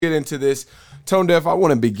Get into this. Tone Deaf, I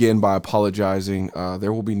want to begin by apologizing.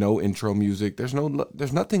 There will be no intro music. There's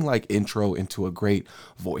nothing like intro into a great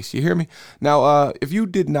voice. You hear me? Now, if you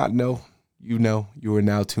did not know, you are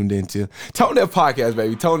now tuned into Tone Deaf Podcast,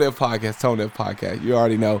 baby. Tone Deaf Podcast. You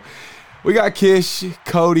already know. We got Kish,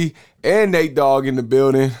 Cody, and Nate Dogg in the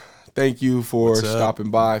building. Thank you for stopping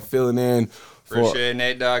by, filling in. Appreciate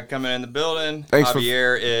Nate Dogg coming in the building. Thanks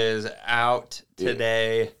Javier is out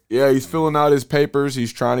today. Yeah, he's filling out his papers.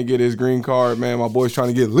 He's trying to get his green card, man. My boy's trying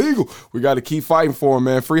to get legal. We got to keep fighting for him,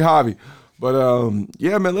 man. Free Javi. But,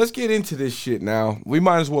 yeah, man, let's get into this shit now. We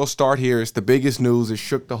might as well start here. It's the biggest news. It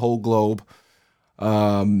shook the whole globe.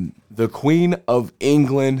 The Queen of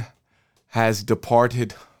England has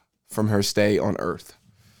departed from her stay on Earth.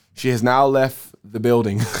 She has now left the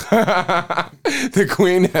building. The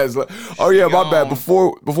Queen has left. Oh, yeah, my bad.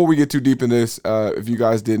 Before we get too deep in this, if you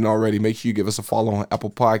guys didn't already, make sure you give us a follow on Apple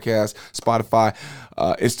Podcasts, Spotify,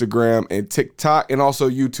 Instagram, and TikTok, and also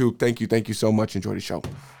YouTube. Thank you so much. Enjoy the show.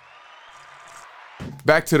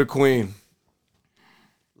 Back to the Queen.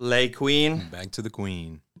 Lay Queen. Back to the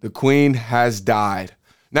Queen. The Queen has died.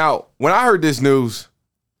 Now, when I heard this news,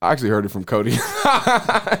 I actually heard it from Cody.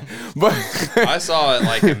 But I saw it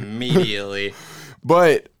like immediately.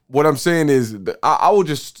 But what I'm saying is I will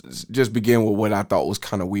just begin with what I thought was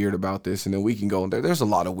kind of weird about this, and then we can go in there. There's a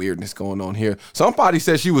lot of weirdness going on here. Somebody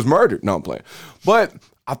said she was murdered. No, I'm playing. But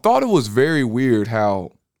I thought it was very weird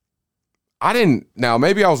how now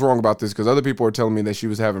maybe I was wrong about this because other people were telling me that she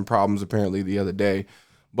was having problems apparently the other day.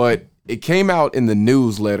 But it came out in the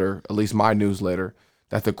newsletter, at least my newsletter,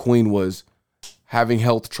 that the Queen was having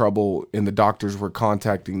health trouble and the doctors were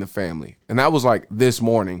contacting the family. And that was like this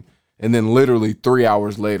morning. And then literally 3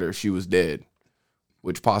 hours later, she was dead,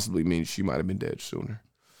 which possibly means she might have been dead sooner.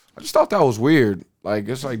 I just thought that was weird. Like,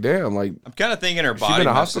 it's like, damn, like. I'm kind of thinking her body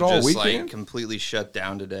must have just like completely shut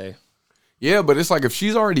down today. Yeah, but it's like if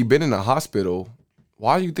she's already been in the hospital,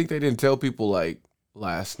 why do you think they didn't tell people like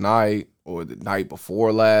last night or the night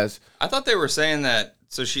before last? I thought they were saying that.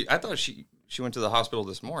 So I thought she went to the hospital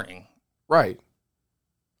this morning. Right.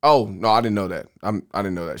 Oh, no, I didn't know that. I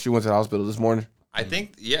didn't know that. She went to the hospital this morning? I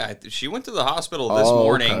think, yeah, she went to the hospital this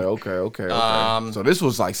morning. Okay. So this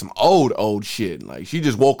was like some old shit. Like she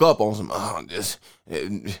just woke up on some this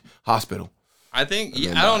hospital. I think,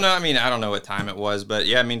 I don't know. I mean, I don't know what time it was, but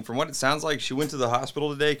yeah, I mean, from what it sounds like, she went to the hospital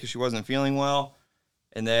today because she wasn't feeling well.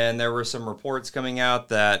 And then there were some reports coming out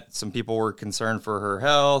that some people were concerned for her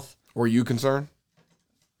health. Were you concerned?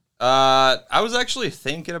 I was actually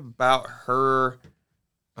thinking about her.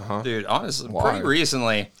 Dude, honestly, pretty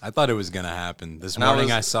recently. I thought it was going to happen. This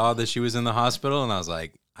morning I saw that she was in the hospital, and I was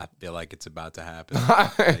like, I feel like it's about to happen.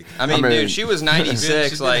 Like, I mean, dude, she was 96.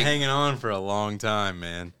 She's been hanging on for a long time,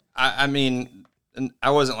 man. I mean, I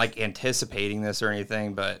wasn't, like, anticipating this or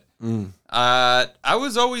anything, but I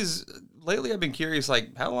was always... Lately, I've been curious,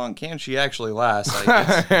 like, how long can she actually last?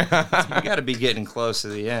 Like, we got to be getting close to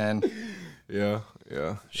the end. Yeah.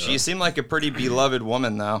 She seemed like a pretty beloved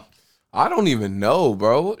woman, though. I don't even know,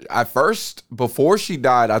 bro. At first, before she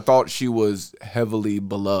died, I thought she was heavily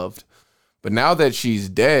beloved. But now that she's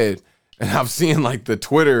dead, and I'm seeing like the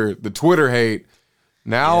Twitter hate,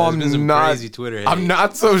 now I'm not crazy Twitter hate. I'm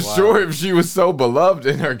not so sure if she was so beloved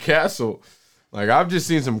in her castle. Like I've just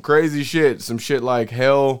seen some crazy shit. Some shit like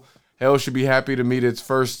hell should be happy to meet its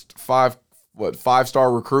first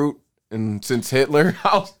five-star recruit, and since Hitler,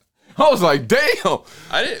 I was like, damn.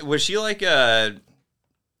 Was she like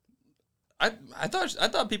I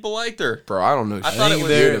thought people liked her, bro. I don't know. I thought it was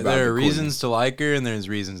there are reasons to like her and there's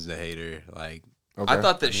reasons to hate her. Like, okay. I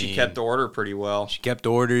thought that she kept order pretty well. She kept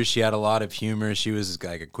orders. She had a lot of humor. She was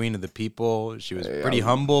like a queen of the people. She was pretty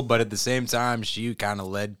humble, but at the same time, she kind of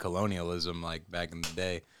led colonialism like back in the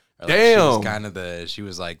day. Or, like, damn. She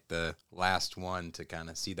was like the last one to kind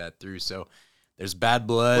of see that through. So there's bad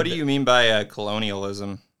blood. What do you mean by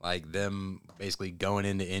colonialism? Like them basically going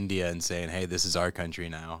into India and saying, hey, this is our country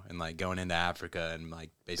now. And like going into Africa and like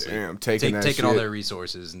basically taking all their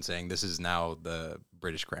resources and saying this is now the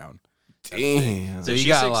British crown. Damn. So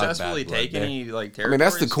she successfully take any like territories? I mean,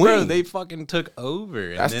 that's the queen. Bro, they fucking took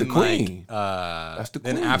over. That's the queen. That's the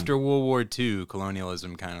queen. Then after World War II,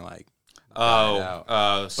 colonialism kind of like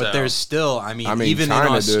but there's still, I mean even China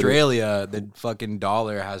in Australia, the fucking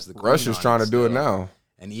dollar has the queen. Russia's trying to do it now.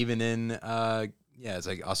 And even in it's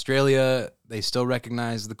like Australia, they still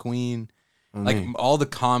recognize the queen. Mm-hmm. Like all the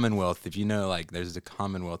Commonwealth, if you know, like there's the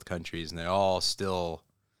Commonwealth countries, and they all still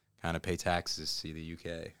kind of pay taxes to the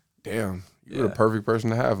UK. Damn, you're the perfect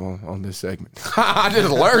person to have on this segment. I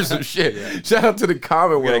just learned some shit. Yeah. Shout out to the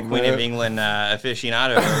Commonwealth, Queen of England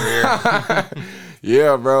aficionado over here.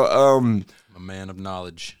 Yeah, bro. a man of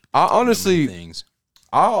knowledge. I honestly, things.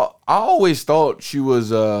 I always thought she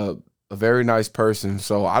was a very nice person,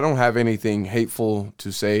 so I don't have anything hateful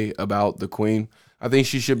to say about the queen. I think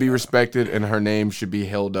she should be respected and her name should be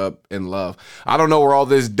held up in love. I don't know where all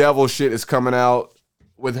this devil shit is coming out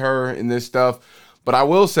with her and this stuff, but I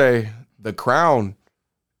will say the crown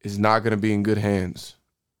is not going to be in good hands.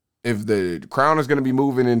 If the crown is going to be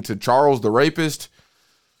moving into Charles the rapist,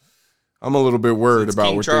 I'm a little bit worried about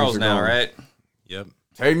King where Charles things are now, going. right? Yep.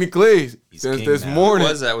 Technically, He's since king this now. morning.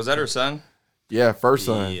 Who was that? Was that her son? Yeah, first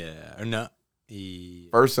son. Yeah. Or no.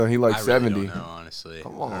 First son, he like I really 70. don't know, honestly.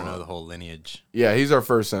 Come I don't on. know the whole lineage. Yeah, he's our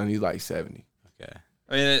first son. He's like 70. Okay.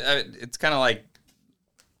 I mean, it's kind of like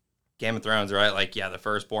Game of Thrones, right? Like, yeah, the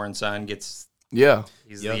firstborn son Yeah.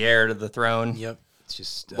 he's Yep. the heir to the throne. Yep. It's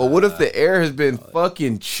just. But what if the heir has been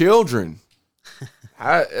fucking children?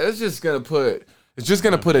 It's just gonna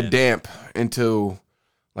put a damp into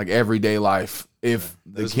like everyday life. If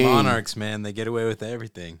the those king, monarchs, man, they get away with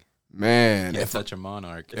everything. man, Can't touch a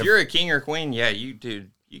monarch. If you're a king or queen, yeah, you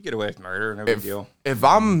get away with murder, no big deal. if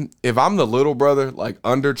I'm the little brother, like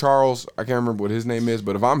under Charles, I can't remember what his name is,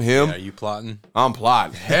 but if I'm him, Are you plotting? I'm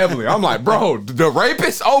plotting heavily. I'm like, bro, the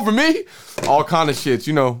rapist over me, all kind of shit,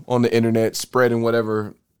 on the internet, spreading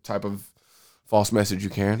whatever type of false message you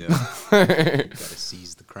can. Gotta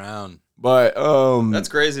seize the crown. But That's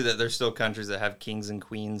crazy that there's still countries that have kings and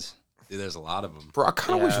queens. Dude, there's a lot of them. bro, I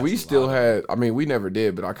kind of wish we there's a still lot had. I mean, we never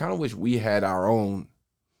did, but I kind of wish we had our own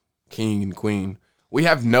king and queen. We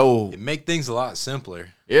have no. It'd make things a lot simpler.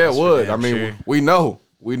 Yeah, it That's for would. I damn mean, sure. we know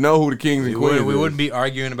who the kings and queens. We is. wouldn't be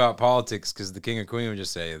arguing about politics because the king or queen would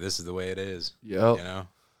just say, "This is the way it is." Yep. You know.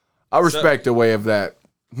 I respect the way of that.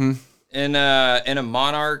 In a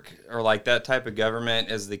monarch or like that type of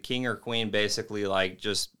government, is the king or queen basically like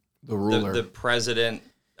just The ruler. the president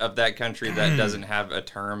of that country that doesn't have a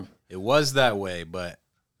term? It was that way, but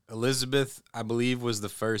Elizabeth, I believe, was the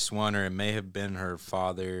first one, or it may have been her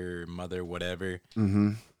father, mother, whatever.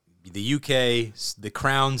 Mm-hmm. The UK, the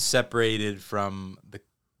crown separated from the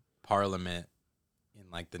parliament in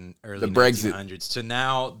like the early The Brexit. 1900s. So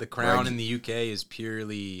now the crown Brexit. in the UK is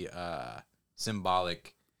purely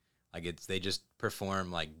symbolic. Like they just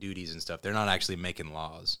perform like duties and stuff. They're not actually making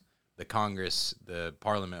laws. The Congress, the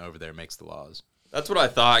parliament over there makes the laws. That's what I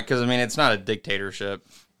thought, because I mean, it's not a dictatorship.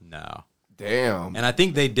 No. Damn. And I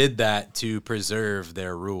think they did that to preserve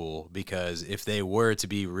their rule, because if they were to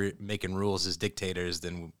be making rules as dictators,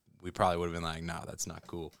 then we probably would have been like, no, that's not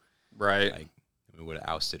cool. Right. Like, we would have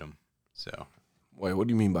ousted them. So, Wait, what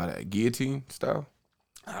do you mean by that? Guillotine style?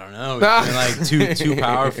 I don't know. It's been like too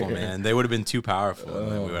powerful, man. They would have been too powerful.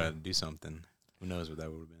 And then we would have to do something. Who knows what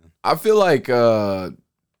that would have been. I feel like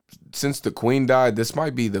since the queen died, this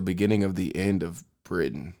might be the beginning of the end of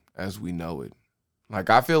Britain as we know it. Like,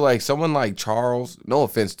 I feel like someone like Charles, no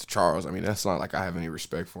offense to Charles, I mean, that's not like I have any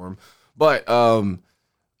respect for him, but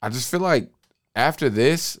I just feel like after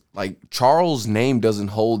this, like, Charles' name doesn't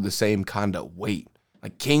hold the same kind of weight.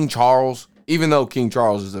 Like, King Charles, even though King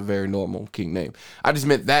Charles is a very normal king name, I just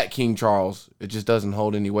meant that King Charles, it just doesn't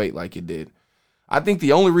hold any weight like it did. I think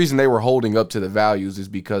the only reason they were holding up to the values is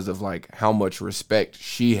because of, like, how much respect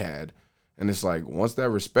she had. And it's like, once that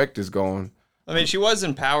respect is gone. I mean, she was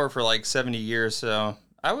in power for like 70 years, so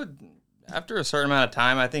I would, after a certain amount of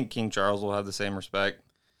time, I think King Charles will have the same respect.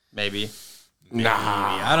 Maybe. Nah,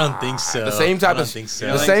 I don't think so. the same type I don't of think so.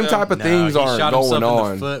 the You don't same think so? type of No, things he aren't shot going himself in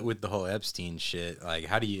on. the foot with the whole Epstein shit. Like,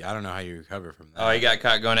 I don't know how you recover from that. Oh, he got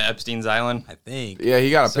caught going to Epstein's Island? I think. Yeah, he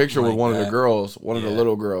got a Something picture with like one of the that. girls, one of the Yeah.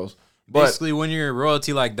 little girls. But Basically, when you're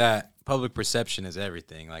royalty like that, public perception is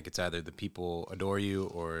everything. Like, it's either the people adore you,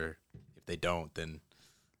 or if they don't, then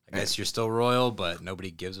I guess you're still royal, but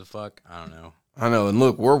nobody gives a fuck. I don't know. I know, and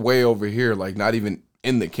look, we're way over here, like not even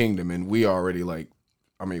in the kingdom, and we already like,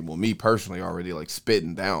 I mean, well, me personally already like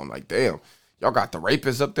spitting down, like, damn, y'all got the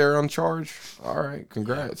rapist up there on charge. All right,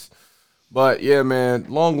 congrats. But yeah, man,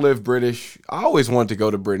 long live British. I always wanted to go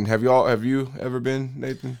to Britain. Have you ever been,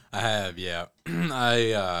 Nathan? I have, yeah.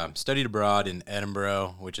 I studied abroad in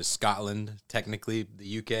Edinburgh, which is Scotland, technically,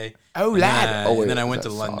 the UK. Oh, And lad. then, Oh, wait, and then I went to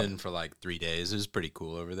that's London for like 3 days. It was pretty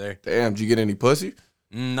cool over there. Damn, did you get any pussy?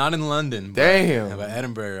 Not in London. But, Damn. But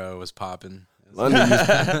Edinburgh was popping. London used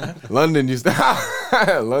to,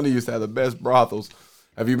 London used to have the best brothels.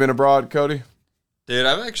 Have you been abroad, Cody? Dude,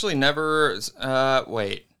 I've actually never,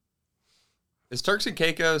 wait. Is Turks and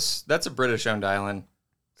Caicos, that's a British-owned island.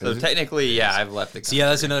 So Is it? technically, yeah, I've left the country. So yeah,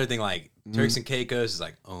 that's another thing. Like Turks and Caicos is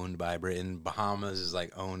like owned by Britain. Bahamas is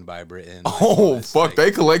like owned by Britain. Like, Oh, it's fuck, like-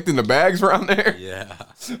 they collecting the bags around there? Yeah.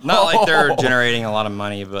 Not like they're generating a lot of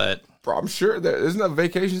money, but Bro, I'm sure there isn't that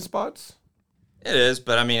vacation spots. It is,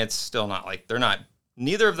 but I mean, it's still not like they're not.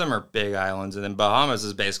 Neither of them are big islands, and then Bahamas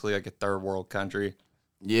is basically like a third world country.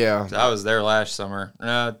 Yeah. So I was there last summer.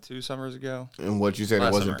 2 summers ago. And what you said, Last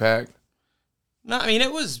it wasn't summer. packed? No, I mean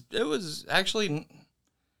it was actually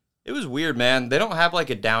it was weird, man. They don't have like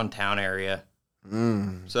a downtown area.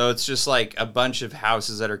 So it's just like a bunch of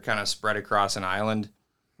houses that are kind of spread across an island.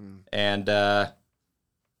 And I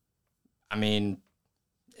mean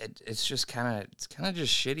it's just kind of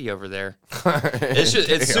just shitty over there.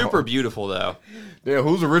 It's super beautiful though. Yeah,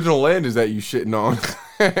 whose original land is that you shitting on?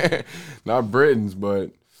 Not Britain's, but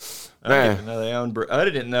I man. didn't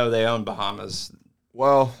know they owned Bahamas.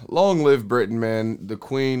 Well, long live Britain, man. The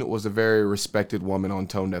Queen was a very respected woman on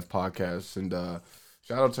Tone Deaf Podcasts, and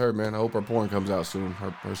shout out to her, man. I hope her porn comes out soon,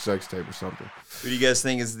 her sex tape or something. Who do you guys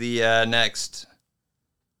think is the next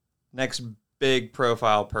big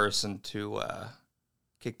profile person to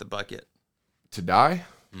kick the bucket? To die?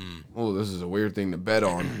 Oh, this is a weird thing to bet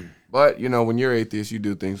on. But, you know, when you're atheist, you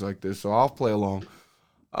do things like this, so I'll play along.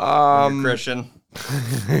 You're Christian.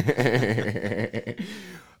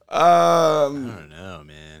 I don't know,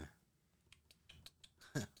 man.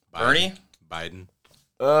 Bernie? Biden.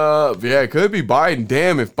 Yeah, it could be Biden.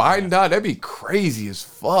 Damn, if Biden died, that'd be crazy as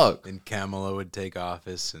fuck. Then Kamala would take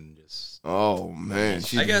office and just... Oh, man,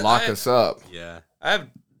 she'd guess lock us up. Yeah. I have,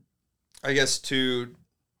 I guess, 2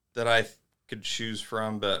 that I could choose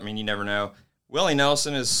from, but I mean, you never know. Willie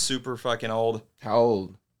Nelson is super fucking old. How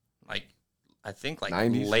old? Like, I think like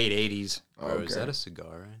 90s? late 80s. Oh, is that a cigar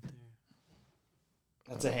right there?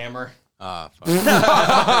 That's a hammer. Ah, fuck.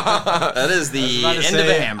 That is the end of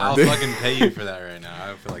a hammer. I'll fucking pay you for that right now. I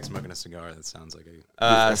don't feel like smoking a cigar. That sounds like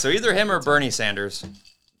a... So either him or Bernie Sanders.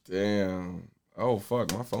 Damn. Oh,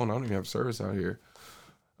 fuck, my phone. I don't even have service out here.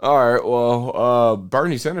 All right, well,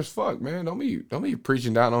 Bernie Sanders, fuck, man. Don't be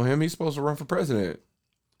preaching down on him. He's supposed to run for president.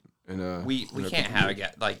 And We can't have a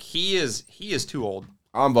guy like he is too old.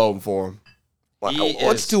 I'm voting for him. He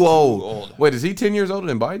What's is too too old? old. Wait, is he 10 years older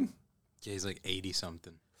than Biden? Yeah, he's like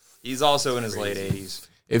 80-something. He's also in his late 80s.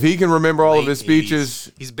 If he can remember all of his Late 80s.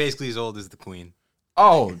 speeches. He's basically as old as the Queen.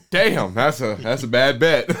 Oh, damn. That's a bad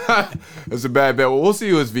bet. That's a bad bet. Well, we'll see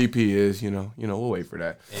who his VP is, you know. We'll wait for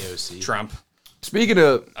that. AOC. Trump. Speaking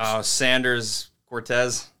of Sanders,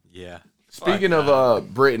 Cortez. Yeah. Speaking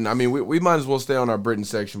of Britain, I mean, we might as well stay on our Britain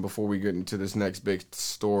section before we get into this next big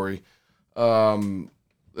story.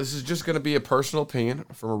 This is just going to be a personal opinion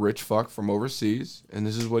from a rich fuck from overseas, and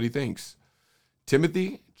this is what he thinks.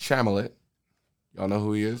 Timothy Chalamet, y'all know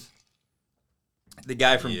who he is? The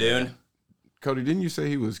guy from Dune. Cody, didn't you say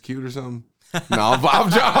he was cute or something? No, I'm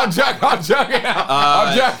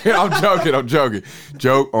joking.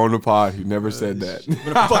 Joke on the pod. He never said that.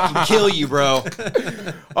 I'm gonna fucking kill you, bro.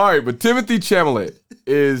 All right, but Timothy Chalamet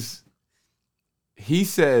he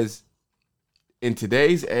says, in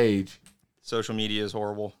today's age, Social media is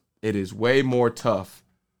horrible. it is way more tough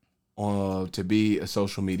to be a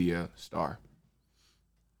social media star.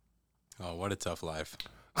 Oh, what a tough life.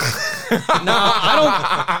 I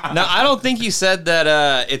don't think you said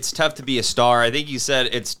that it's tough to be a star. I think you said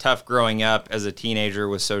it's tough growing up as a teenager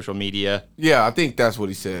with social media. Yeah, I think that's what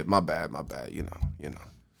he said. My bad. You know.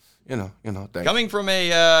 Thanks. Coming from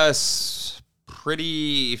a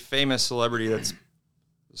pretty famous celebrity, that's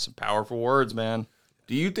some powerful words, man.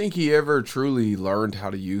 Do you think he ever truly learned how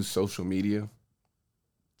to use social media?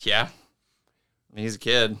 Yeah. I mean, he's a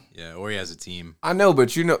kid. Yeah, or he has a team. I know,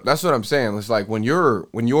 but that's what I'm saying. It's like when you're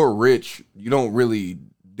rich, you don't really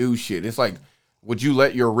do shit. It's like, would you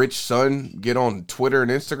let your rich son get on Twitter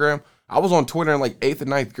and Instagram? I was on Twitter in like 8th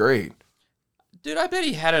and 9th grade. Dude, I bet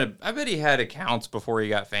he had accounts before he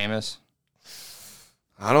got famous.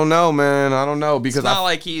 I don't know, man. I don't know because It's not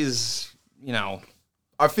like he's,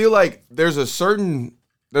 I feel like there's a certain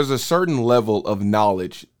level of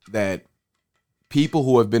knowledge that people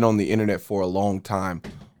who have been on the internet for a long time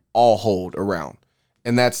all hold around.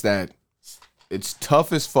 And that's that it's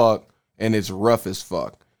tough as fuck and it's rough as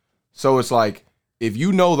fuck. So it's like, if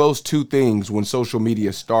you know those two things when social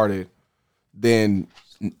media started, then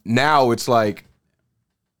now it's like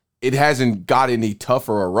it hasn't got any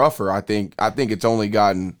tougher or rougher. I think it's only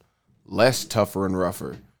gotten less tougher and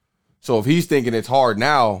rougher. So if he's thinking it's hard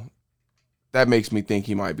now, that makes me think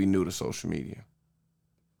he might be new to social media.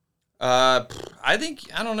 I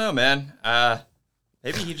don't know, man.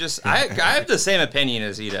 Maybe he just, I have the same opinion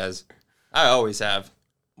as he does. I always have.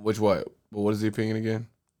 What is the opinion again?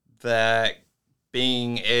 That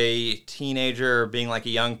being a teenager, being like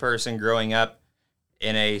a young person growing up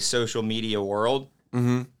in a social media world,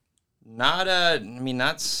 not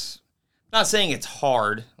saying it's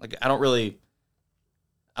hard. Like, I don't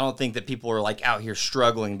don't think that people are like out here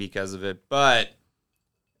struggling because of it, but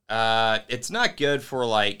it's not good for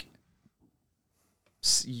like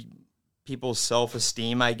people's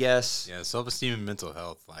self-esteem, I guess. Yeah, self-esteem and mental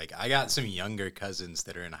health. Like, I got some younger cousins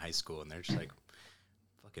that are in high school, and they're just like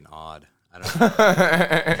fucking odd. I don't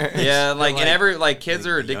know. Yeah, like, and every like kids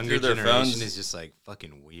are addicted to their phones. Is just like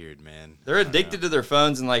fucking weird, man. They're addicted to their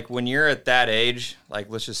phones, and like when you're at that age, like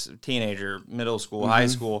let's just teenager, middle school, high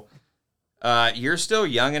school, you're still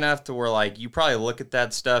young enough to where like you probably look at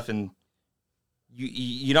that stuff and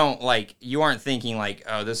you don't like you aren't thinking like,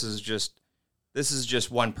 oh, this is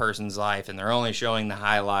just one person's life and they're only showing the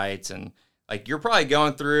highlights, and like you're probably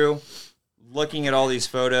going through looking at all these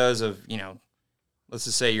photos of, you know, let's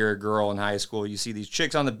just say you're a girl in high school. You see these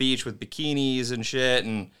chicks on the beach with bikinis and shit.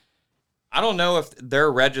 And I don't know if they're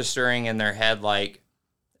registering in their head like,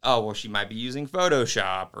 oh, well, she might be using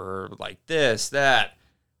Photoshop or like this, that.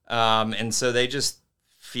 And so they just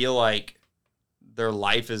feel like their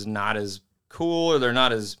life is not as cool or they're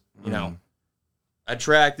not as, you know,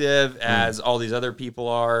 attractive as all these other people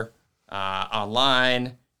are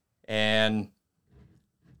online. And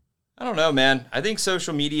I don't know, man. I think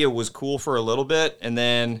social media was cool for a little bit, and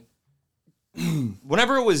then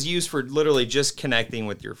whenever it was used for literally just connecting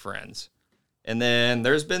with your friends. And then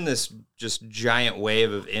there's been this just giant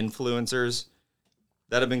wave of influencers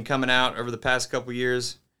that have been coming out over the past couple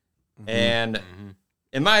years. And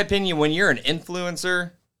in my opinion, when you're an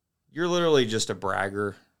influencer, you're literally just a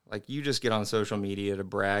bragger. Like, you just get on social media to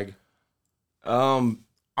brag. I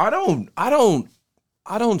don't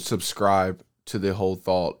subscribe to the whole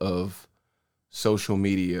thought of social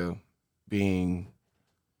media being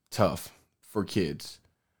tough for kids.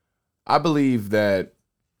 I believe that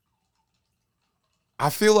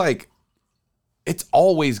I feel like it's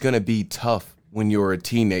always going to be tough when you're a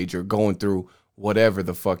teenager going through whatever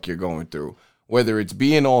the fuck you're going through, whether it's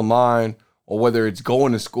being online or whether it's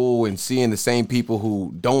going to school and seeing the same people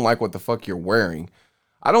who don't like what the fuck you're wearing.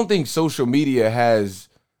 I don't think social media has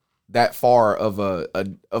that far of I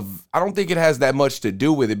don't think it has that much to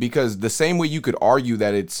do with it, because the same way you could argue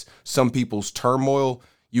that it's some people's turmoil,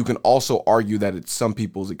 you can also argue that it's some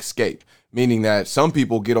people's escape, meaning that some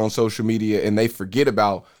people get on social media and they forget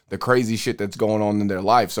about the crazy shit that's going on in their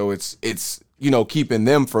life. So it's you know, keeping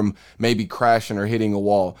them from maybe crashing or hitting a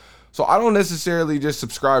wall. So I don't necessarily just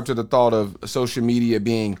subscribe to the thought of social media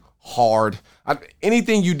being hard.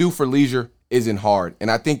 Anything you do for leisure isn't hard.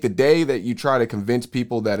 And I think the day that you try to convince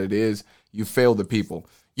people that it is, you fail the people.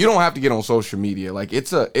 You don't have to get on social media. Like,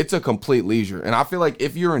 it's a complete leisure. And I feel like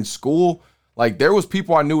if you're in school, like, there was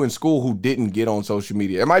people I knew in school who didn't get on social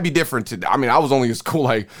media. It might be different today. I mean, I was only in school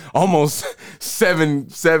like almost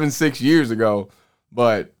 6 years ago.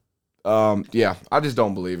 But yeah, I just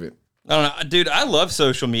don't believe it. I don't know, dude. I loved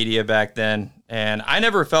social media back then, and I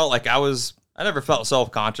never felt like I never felt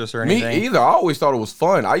self-conscious or anything. Me either. I always thought it was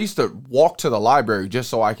fun. I used to walk to the library just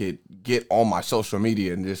so I could get on my social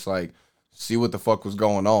media and just like see what the fuck was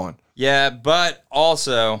going on. Yeah, but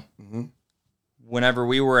also, whenever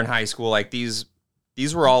we were in high school, like these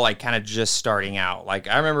were all like kind of just starting out. Like,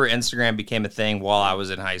 I remember Instagram became a thing while I was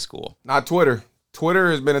in high school. Not Twitter. Twitter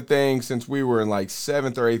has been a thing since we were in like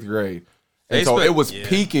 7th or 8th grade. And so it was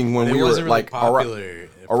peaking when we were really like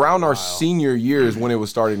around our senior years when it was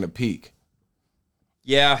starting to peak.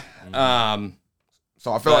 Yeah.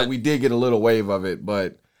 So I feel like we did get a little wave of it,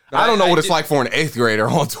 but I don't know what it's like for an 8th grader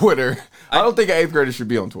on Twitter. I don't think an 8th grader should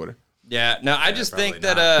be on Twitter. Yeah, no, I just think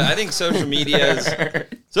that I think social media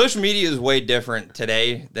is way different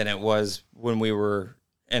today than it was when we were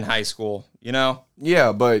in high school, you know?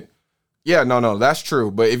 Yeah, but no, that's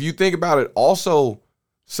true. But if you think about it, also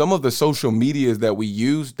some of the social medias that we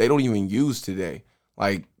use, they don't even use today.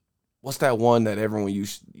 Like, what's that one that everyone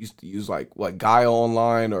used to use, like what, Guy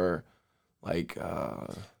Online or like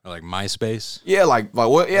like MySpace? Yeah, like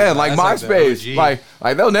what? Yeah, like MySpace.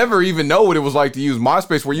 Like they'll never even know what it was like to use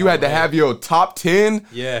MySpace, where you had to have your top 10.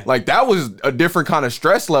 Yeah, like that was a different kind of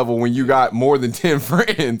stress level when you got more than 10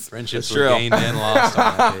 friends. Friendships were gained and lost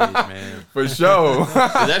on that page, man. For sure.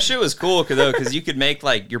 That shit was cool because you could make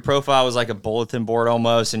like your profile was like a bulletin board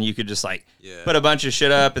almost, and you could just like put a bunch of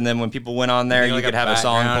shit up, and then when people went on there, you could have a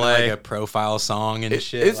song play, like a profile song and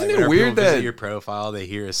shit. Isn't it weird that your profile they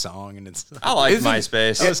hear a song and it's? I like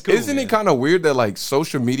MySpace. Cool, isn't it kind of weird that like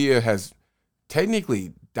social media has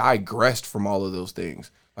technically digressed from all of those things?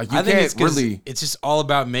 Like, you can't really. It's just all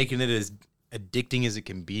about making it as addicting as it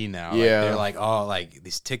can be now. Yeah. Like, they're like, oh, like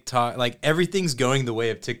these TikTok, like everything's going the way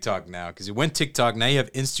of TikTok now. Because it went TikTok, now you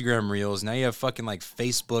have Instagram Reels, now you have fucking like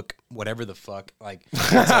Facebook, whatever the fuck. Like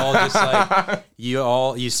it's all just like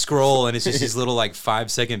you scroll and it's just these little like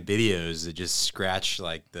 5-second videos that just scratch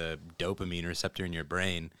like the dopamine receptor in your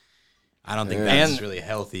brain. I don't think that's really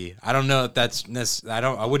healthy. I don't know if that's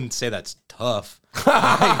I wouldn't say that's tough. It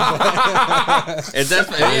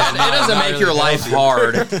doesn't make your life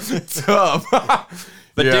hard. Tough.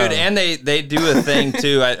 But dude, and they do a thing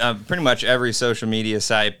too. Pretty much every social media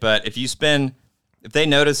site. But if they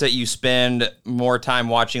notice that you spend more time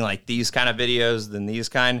watching like these kind of videos than these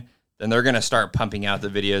kind, then they're gonna start pumping out the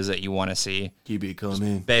videos that you want to see. Keep it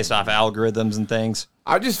coming. Based off algorithms and things.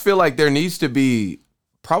 I just feel like there needs to be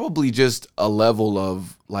probably just a level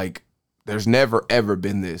of like, there's never ever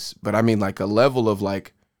been this, but I mean like a level of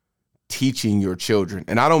like teaching your children.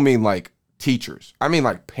 And I don't mean like teachers. I mean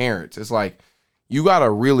like parents. It's like you got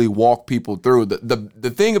to really walk people through.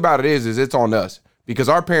 The thing about it is it's on us because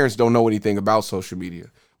our parents don't know anything about social media.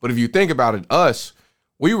 But if you think about it,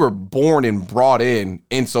 we were born and brought in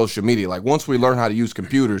social media. Like once we learned how to use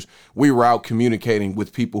computers, we were out communicating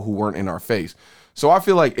with people who weren't in our face. So I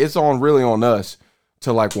feel like it's really on us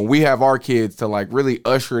to like when we have our kids to like really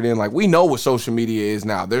usher it in. Like we know what social media is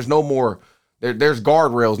now. There's no more, there's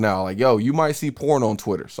guardrails now. Like, yo, you might see porn on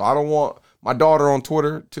Twitter. So I don't want my daughter on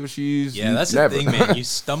Twitter till she's that's never. the thing, man. You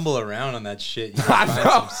stumble around on that shit. You find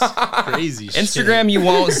some crazy shit. Instagram, you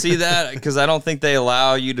won't see that because I don't think they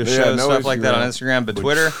allow you to show stuff like that on Instagram. But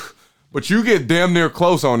Twitter. But you get damn near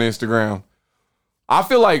close on Instagram. I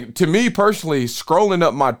feel like, to me personally, scrolling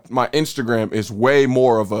up my Instagram is way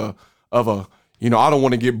more of a I don't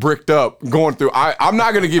want to get bricked up going through. I'm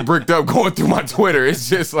not going to get bricked up going through my Twitter. It's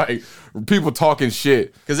just like people talking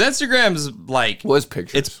shit. Because Instagram's like... Well, it's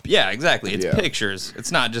pictures. Exactly. It's pictures.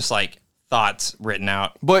 It's not just like thoughts written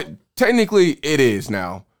out. But technically it is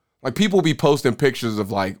now. Like people be posting pictures of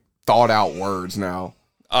like thought out words now.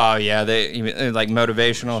 Oh, yeah. They like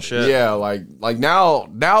motivational shit. Yeah, like now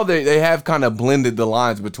they have kind of blended the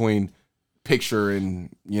lines between picture and,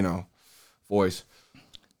 voice.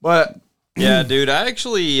 But... Yeah, dude, I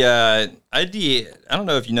actually, I don't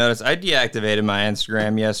know if you noticed, I deactivated my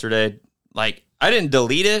Instagram yesterday. Like, I didn't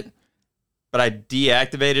delete it, but I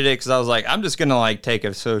deactivated it because I was like, I'm just going to, like, take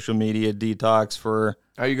a social media detox for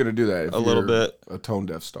how are you going to do that if a little bit. A tone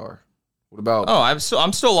deaf star? What about... Oh,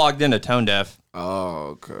 I'm still logged into Tone Deaf.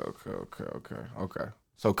 Oh, okay.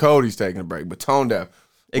 So Cody's taking a break, but tone deaf.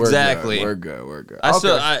 Exactly. We're good.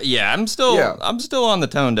 I'm still on the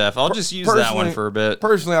Tone Deaf. I'll just use that one for a bit.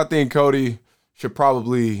 Personally, I think Cody should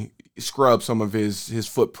probably scrub some of his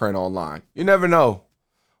footprint online. You never know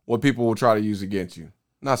what people will try to use against you.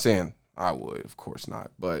 Not saying I would, of course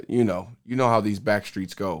not, but you know how these back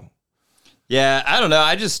streets go. Yeah, I don't know.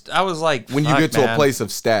 I was like, when you get to a place of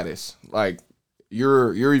status, like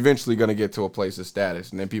you're eventually gonna get to a place of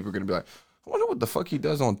status, and then people are gonna be like, I wonder what the fuck he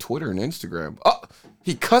does on Twitter and Instagram. Oh,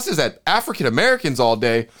 he cusses at African Americans all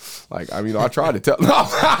day. Like, I mean, I try to tell. No.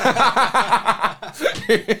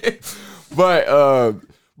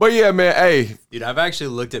 But yeah, man. Hey, dude, I've actually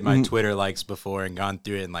looked at my Twitter likes before and gone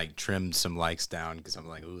through it and like trimmed some likes down because I'm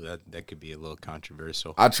like, ooh, that could be a little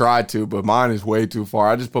controversial. I tried to, but mine is way too far.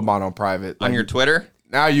 I just put mine on private. On your Twitter?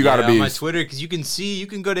 Now you gotta be on my Twitter because you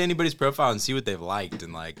can go to anybody's profile and see what they've liked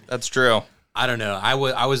and like. That's true. I don't know. I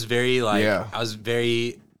was very I was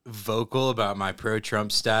very vocal about my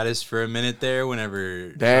pro-Trump status for a minute there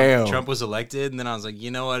whenever Trump was elected, and then I was like, you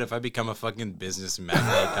know what? If I become a fucking business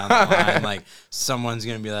magnate down the line, like someone's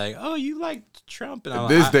gonna be like, oh, you like Trump, and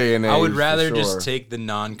day and age, I would rather just take the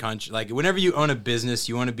non-controversial. Like whenever you own a business,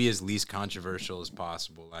 you want to be as least controversial as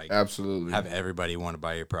possible. Like absolutely have everybody want to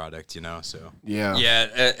buy your product, So yeah.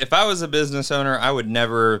 If I was a business owner, I would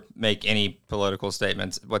never make any political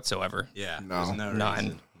statements whatsoever. Yeah, no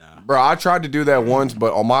none. Bro, I tried to do that once,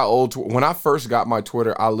 but on my old when I first got my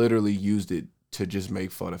Twitter, I literally used it to just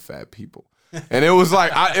make fun of fat people. And it was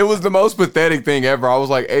like, it was the most pathetic thing ever. I was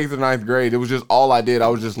like 8th or 9th grade. It was just all I did. I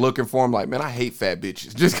was just looking for them like, man, I hate fat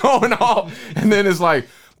bitches. Just going off. And then it's like,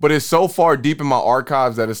 but it's so far deep in my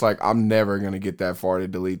archives that it's like, I'm never going to get that far to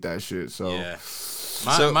delete that shit. So yeah.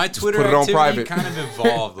 My Twitter activity kind of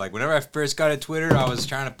evolved. Like whenever I first got a Twitter, I was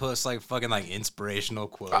trying to post like fucking like inspirational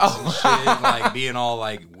quotes and shit, and, like being all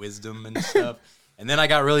like wisdom and stuff. And then I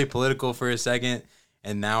got really political for a second,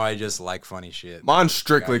 and now I just like funny shit. Mine's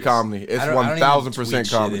strictly comedy. It's 1,000%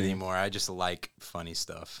 comedy anymore. I just like funny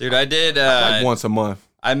stuff. Dude, I did like once a month.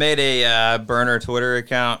 I made a burner Twitter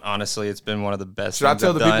account. Honestly, it's been one of the best. Should I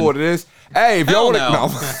tell the people what it is? Hey, if y'all want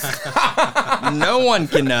to know, no one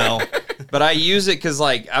can know. But I use it because,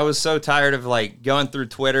 like, I was so tired of, like, going through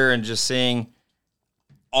Twitter and just seeing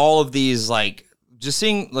all of these, like, just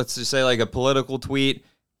seeing, let's just say, like, a political tweet,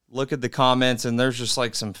 look at the comments, and there's just,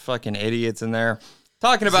 like, some fucking idiots in there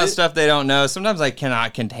talking about stuff they don't know. Sometimes I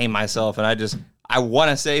cannot contain myself, and I want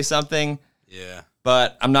to say something. Yeah.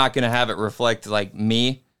 But I'm not going to have it reflect, like,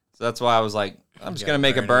 me. So that's why I was like, I'm just going to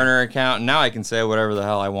make a burner account, and now I can say whatever the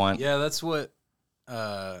hell I want. Yeah, that's what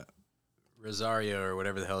Rosario, or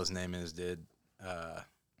whatever the hell his name is, did. The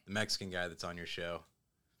Mexican guy that's on your show.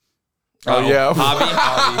 Oh, yeah.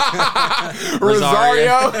 Hobby.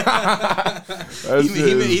 Rosario.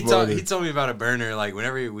 He told me about a burner, like,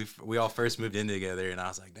 whenever we all first moved in together, and I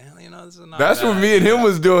was like, damn, this is not That's bad. when me and him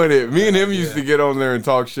was doing it. Me and him used to get on there and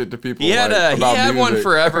talk shit to people. He had about he had one music.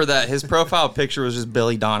 forever that his profile picture was just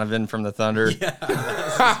Billy Donovan from the Thunder. Yeah,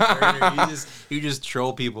 that's his burner. He just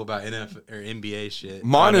troll people about NFL or NBA shit.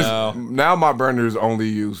 Mine is now my burner is only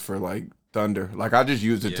used for like Thunder. Like I just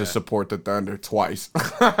used it to Yeah. support the Thunder twice.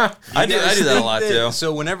 I do that a lot too.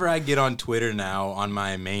 So whenever I get on Twitter now on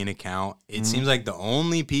my main account, it seems like the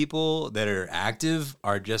only people that are active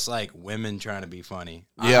are just like women trying to be funny.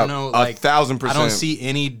 I don't know, like 1,000%. I don't see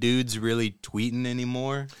any dudes really tweeting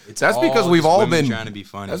anymore. That's because we've just all women been trying to be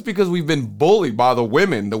funny. That's because we've been bullied by the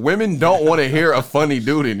women. The women don't want to hear a funny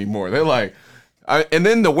dude anymore. They're like, and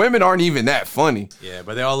then the women aren't even that funny. Yeah,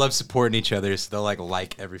 but they all love supporting each other, so they'll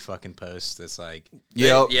like every fucking post. It's like,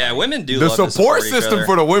 Yeah, women do The love to support each system other.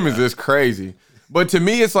 for the women's is crazy. But to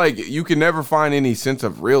me, it's like you can never find any sense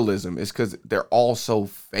of realism. It's because they're all so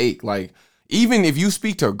fake. Like, even if you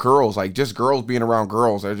speak to girls, like just girls being around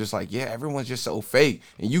girls, they're just like, yeah, everyone's just so fake.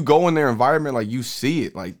 And you go in their environment, like you see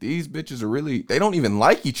it. Like these bitches are really, they don't even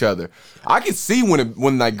like each other. I can see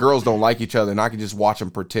when like girls don't like each other, and I can just watch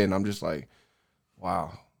them pretend. I'm just like,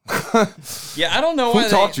 wow. Yeah, I don't know why Who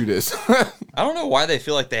taught you this? I don't know why they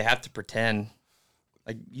feel like they have to pretend.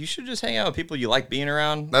 Like, you should just hang out with people you like being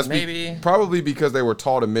around. That's maybe. Probably because they were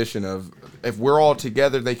taught a mission of, if we're all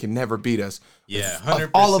together, they can never beat us. yeah, If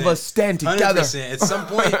 100%. all of us stand together. 100%. At some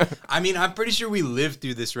point, I mean, I'm pretty sure we lived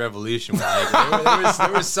through this revolution. Where, like,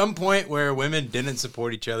 there was some point where women didn't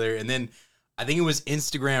support each other, and then I think it was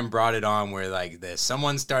Instagram brought it on, where like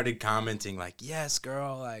someone started commenting like, "Yes,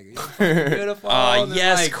 girl, like you're fucking beautiful." And then,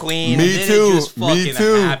 yes, like, queen. Me and then too. It just Me fucking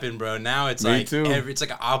too. happened, bro. Now it's Me like too. it's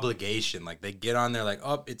like an obligation. Like they get on there like,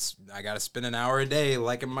 "Oh, I gotta spend an hour a day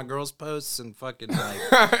liking my girls' posts and fucking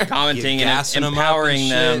like Commenting and gassing 'em up and empowering shit."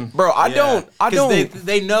 them. Bro, I Yeah. don't. 'Cause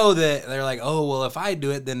they know that they're like, oh well, if I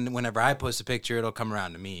do it, then whenever I post a picture, it'll come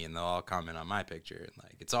around to me, and they'll all comment on my picture, and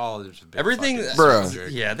like it's all just a big Everything, fucking Bruh. circle jerk.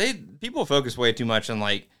 Yeah, people focus way too much on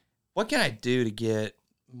like, what can I do to get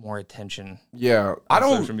more attention Yeah, I on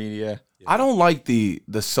don't. social media? I don't like the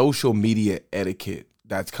social media etiquette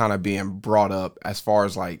that's kind of being brought up as far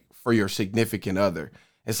as like for your significant other.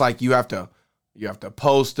 It's like you have to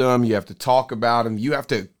post them, you have to talk about them, you have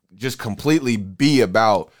to just completely be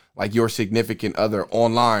about like your significant other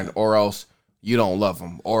online, or else you don't love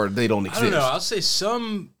them or they don't I exist. don't know. I'll say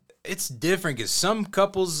it's different because some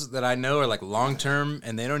couples that I know are like long term,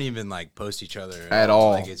 and they don't even like post each other At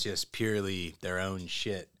all. Like it's just purely their own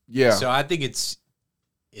shit. Yeah. So I think it's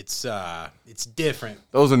different.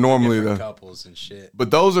 Those are normally Different the, couples and shit.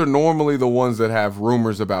 but those are normally the ones that have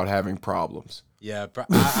rumors about having problems. Yeah,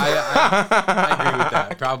 I agree with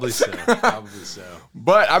that. Probably so. Probably so.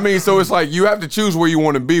 But I mean, so it's like you have to choose where you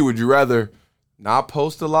want to be. Would you rather not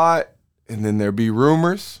post a lot and then there be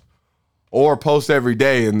rumors, or post every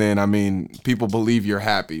day and then, I mean, people believe you're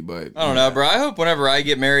happy? But I don't know, bro. I hope whenever I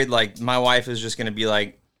get married, like my wife is just gonna be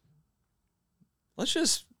like, let's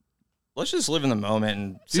just live in the moment,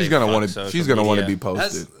 and she's say gonna fuck want to. social She's gonna want to media. be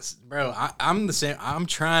posted. Bro, I'm the same. I'm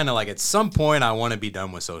trying to, like, at some point I want to be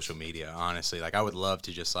done with social media, honestly. Like, I would love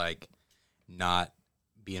to just, like, not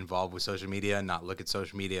be involved with social media, not look at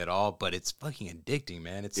social media at all, but it's fucking addicting,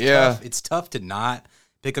 man. It's tough. It's tough to not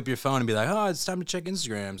pick up your phone and be like, oh, it's time to check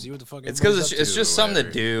Instagram, see what the fuck It's because everybody's it's up to just or something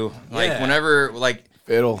to whatever. do. Like Yeah. whenever, like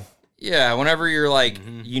Fiddle. yeah, whenever you're like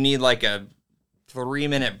you need like a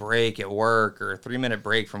 3-minute break at work or a 3-minute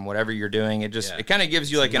break from whatever you're doing. It just Yeah. it kind of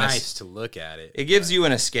gives you like nice to look at it. it gives you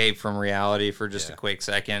an escape from reality for just a Yeah. quick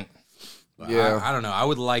second. But Yeah. I don't know. I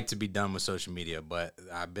would like to be done with social media, but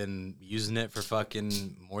I've been using it for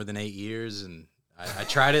fucking more than 8 years, and I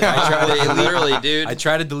tried it. Literally, dude. I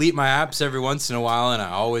try to delete my apps every once in a while, and I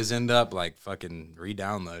always end up like fucking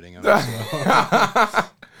re-downloading them. So.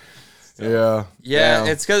 Yeah. Yeah, Damn.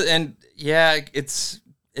 it's because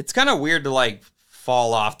it's kind of weird to like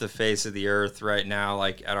fall off the face of the earth right now,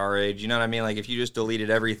 like at our age. You know what I mean? Like if you just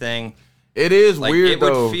deleted everything, It is like weird it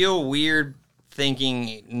though. would feel weird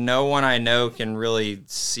thinking no one I know can really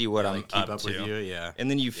see what I'm keep up to. with you, yeah. And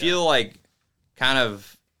then you feel like kind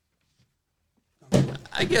of,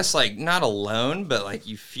 I guess, like not alone, but like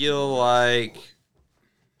you feel like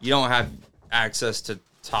you don't have access to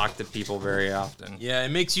talk to people very often. Yeah, it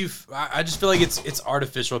makes you. I just feel like it's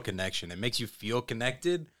artificial connection. It makes you feel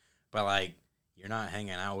connected, but like you're not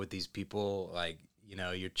hanging out with these people. Like, you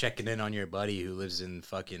know, you're checking in on your buddy who lives in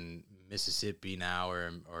fucking Mississippi now,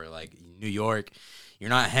 or like New York. You're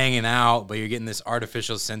not hanging out, but you're getting this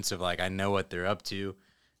artificial sense of like, I know what they're up to.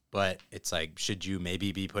 But it's like, should you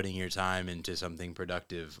maybe be putting your time into something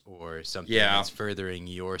productive or something that's furthering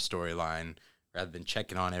your storyline rather than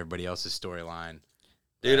checking on everybody else's storyline?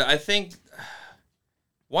 Dude, I think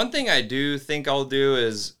one thing I do think I'll do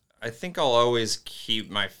is I think I'll always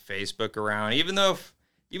keep my Facebook around, even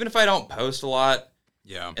if I don't post a lot.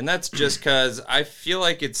 Yeah. And that's just because I feel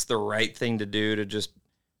like it's the right thing to do, to just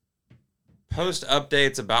post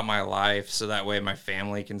updates about my life so that way my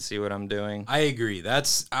family can see what I'm doing. I agree.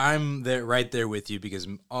 I'm there right there with you, because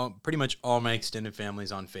pretty much all my extended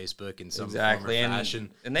family's on Facebook in some form or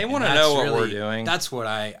fashion. And they want to know what we're doing. That's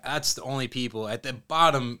the only people at the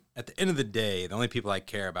bottom, at the end of the day, the only people I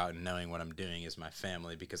care about and knowing what I'm doing is my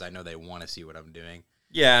family, because I know they want to see what I'm doing.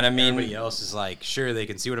 Yeah, and I mean, everybody else is like, sure, they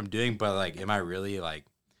can see what I'm doing, but like, am I really like,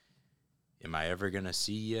 am I ever going to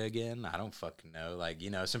see you again? I don't fucking know. Like, you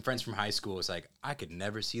know, some friends from high school, it's like, I could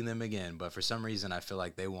never see them again. But for some reason, I feel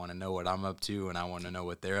like they want to know what I'm up to, and I want to know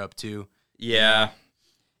what they're up to. Yeah.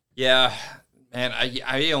 Yeah. Man,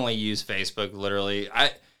 I only use Facebook, literally.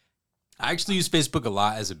 I actually use Facebook a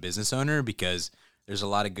lot as a business owner, because there's a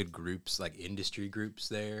lot of good groups, like industry groups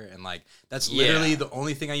there. And like, that's literally the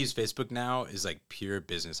only thing I use Facebook now is like pure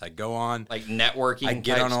business. I go on like networking. I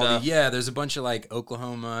get type on all stuff. there's a bunch of like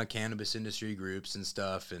Oklahoma cannabis industry groups and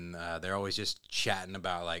stuff. And they're always just chatting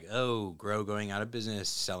about like, oh, grow going out of business,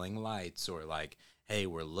 selling lights, or like, hey,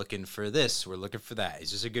 we're looking for this, we're looking for that.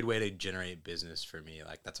 It's just a good way to generate business for me.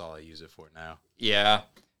 Like, that's all I use it for now. Yeah,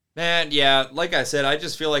 man. Yeah. Like I said, I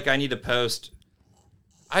just feel like I need to post.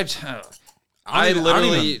 I don't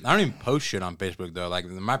even post shit on Facebook though. Like,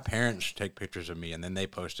 my parents take pictures of me and then they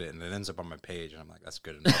post it and it ends up on my page, and I'm like, that's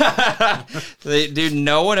good enough. Dude,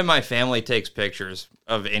 no one in my family takes pictures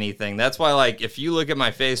of anything. That's why, like, if you look at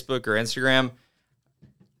my Facebook or Instagram,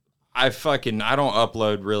 I don't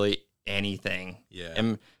upload really anything. Yeah.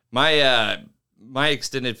 And my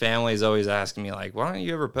extended family is always asking me like, why don't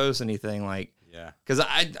you ever post anything? Like, yeah, because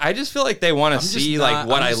I just feel like they want to see like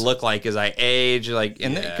what I look like as I age, like,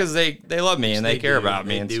 and because they love me and they care about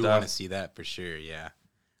me and stuff. They do want to see that for sure. Yeah,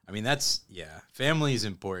 I mean, family is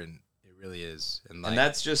important. It really is, and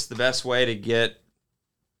that's just the best way to get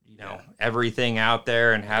everything out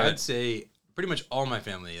there and have I'd say pretty much all my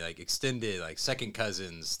family, like extended, like second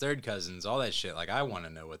cousins, third cousins, all that shit. Like, I want to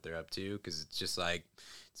know what they're up to, because it's just like,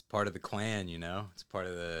 it's part of the clan, you know? It's part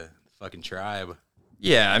of the fucking tribe.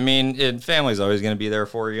 Yeah, I mean, family's always going to be there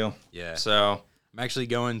for you. Yeah. So I'm actually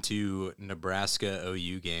going to Nebraska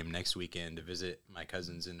OU game next weekend to visit my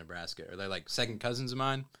cousins in Nebraska. Or they're like second cousins of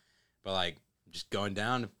mine, but like just going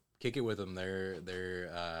down to kick it with them.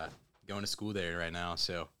 They're going to school there right now.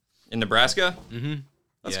 So in Nebraska? Mm-hmm.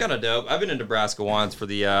 That's kind of dope. I've been in Nebraska once for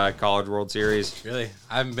the College World Series. Really?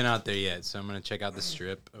 I haven't been out there yet, so I'm going to check out the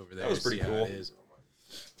strip over there. That was pretty cool.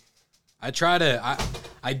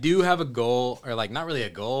 I do have a goal, or like not really a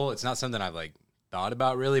goal. It's not something I've like thought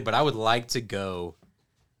about really, but I would like to go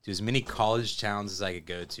to as many college towns as I could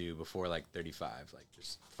go to before like 35. Like,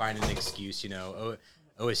 just find an excuse, you know,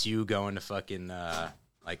 OSU going to fucking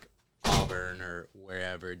like Auburn or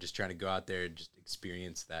wherever, just trying to go out there and just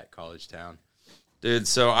experience that college town. Dude,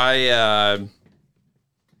 so I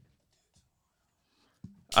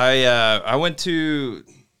went to,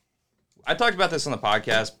 I talked about this on the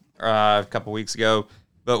podcast a couple weeks ago,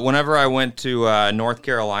 but whenever I went to North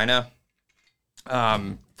Carolina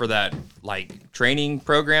for that like training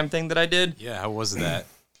program thing that I did. Yeah, how was that?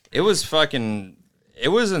 It was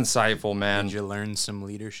insightful, man. Did you learn some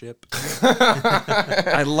leadership?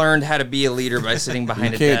 I learned how to be a leader by sitting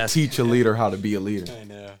behind a desk. You can't teach a leader how to be a leader. I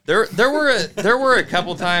know. There were a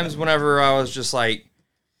couple times whenever I was just like,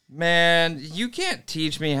 man, you can't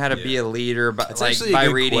teach me how to be a leader by, by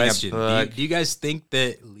reading a book. Do you guys think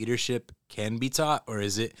that leadership can be taught, or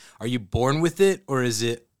are you born with it, or is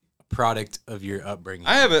it a product of your upbringing?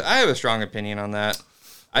 I have a strong opinion on that.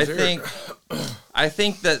 I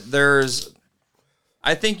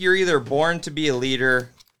think you're either born to be a leader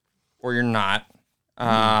or you're not.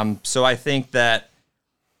 So I think that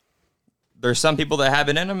there's some people that have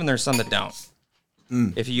it in them and there's some that don't.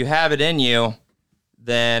 If you have it in you,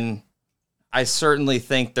 then I certainly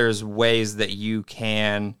think there's ways that you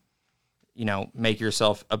can, make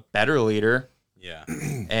yourself a better leader. Yeah.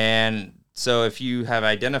 And so if you have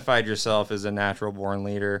identified yourself as a natural born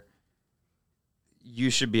leader, you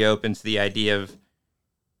should be open to the idea of,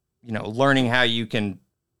 learning how you can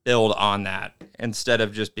build on that instead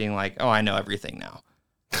of just being like, oh, I know everything now.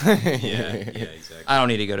 Yeah, exactly. I don't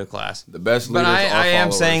need to go to class. The best leaders But I am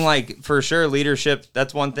followers. saying, like, for sure, leadership,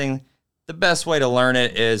 that's one thing. The best way to learn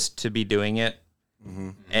it is to be doing it.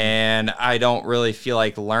 Mm-hmm. And I don't really feel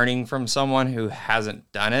like learning from someone who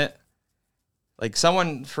hasn't done it. Like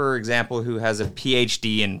someone, for example, who has a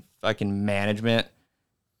PhD in fucking management,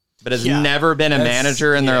 but has never been a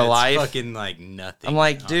manager in their life. Fucking like nothing. I'm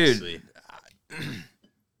like, honestly. dude,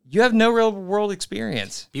 you have no real world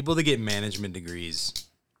experience. People that get management degrees,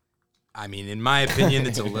 I mean, in my opinion,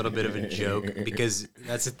 it's a little bit of a joke because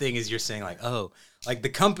that's the thing is you're saying like, oh, like the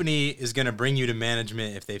company is going to bring you to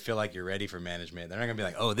management if they feel like you're ready for management. They're not going to be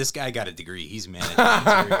like, oh, this guy got a degree. He's managing.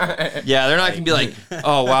 Yeah, they're not going to be like,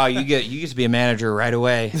 oh, wow, you get to be a manager right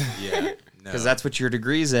away. Yeah. Because that's what your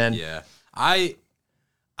degree's in. Yeah.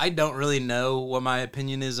 I don't really know what my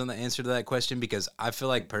opinion is on the answer to that question because I feel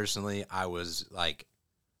like personally I was like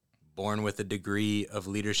born with a degree of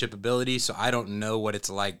leadership ability, so I don't know what it's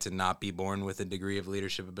like to not be born with a degree of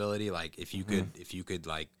leadership ability. Like if you could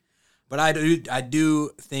like, but I do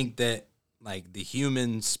think that like the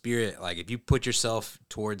human spirit, like if you put yourself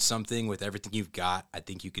towards something with everything you've got, I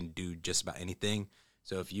think you can do just about anything.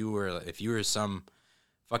 So if you were some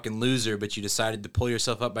fucking loser, but you decided to pull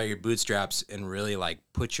yourself up by your bootstraps and really like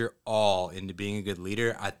put your all into being a good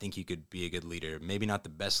leader, I think you could be a good leader. Maybe not the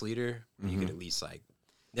best leader, but you could at least like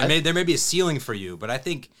there may be a ceiling for you, but I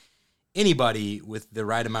think anybody with the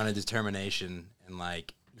right amount of determination and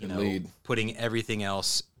like putting everything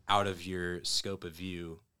else out of your scope of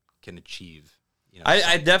view can achieve.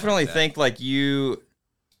 I definitely think like you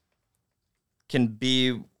can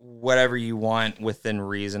be whatever you want within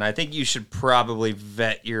reason. I think you should probably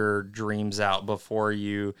vet your dreams out before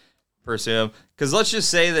you pursue them. Because let's just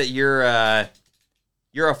say that you're a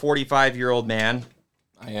 45-year-old man.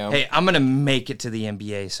 I am. Hey, I'm gonna make it to the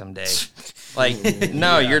NBA someday. Like,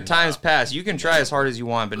 no, your time's passed. You can try as hard as you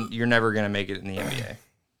want, but you're never gonna make it in the NBA.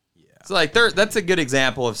 Yeah, it's like that's a good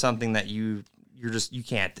example of something that you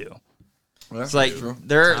can't do. Well, it's like true.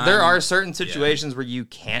 there are certain situations where you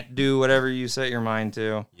can't do whatever you set your mind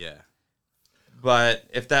to. Yeah. But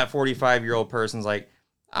if that 45-year-old person's like,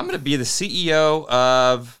 I'm going to be the CEO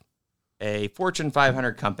of a Fortune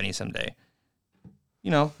 500 company someday,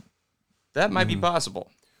 that might be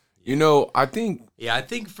possible. I think... Yeah, I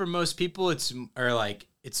think for most people it's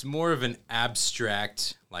more of an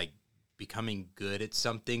abstract, like becoming good at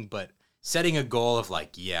something, but setting a goal of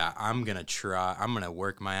like, yeah, I'm going to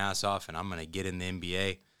work my ass off and I'm going to get in the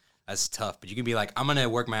NBA. That's tough. But you can be like, I'm going to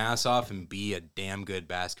work my ass off and be a damn good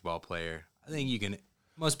basketball player. I think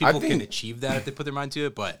most people can achieve that if they put their mind to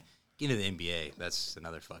it, but getting to the NBA, that's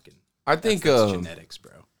another fucking, that's genetics,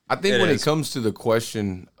 bro. I think when it comes to the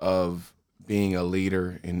question of being a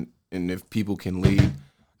leader and if people can lead,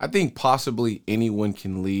 I think possibly anyone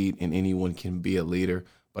can lead and anyone can be a leader,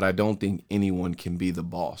 but I don't think anyone can be the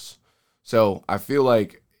boss. So I feel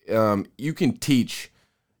like you can teach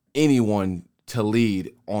anyone to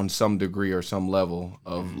lead on some degree or some level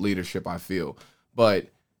of leadership, I feel. But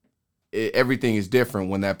everything is different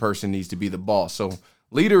when that person needs to be the boss. So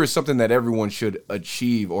leader is something that everyone should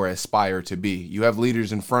achieve or aspire to be. You have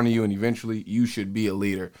leaders in front of you, and eventually you should be a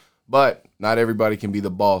leader. But not everybody can be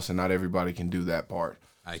the boss, and not everybody can do that part.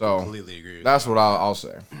 I completely agree with that's what I'll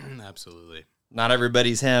say. Absolutely. Not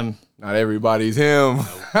everybody's him. Not everybody's him.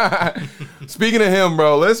 Nope. Speaking of him,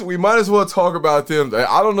 bro, we might as well talk about him.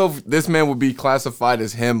 I don't know if this man would be classified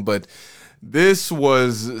as him, but this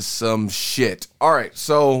was some shit. All right,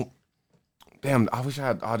 so, damn, I wish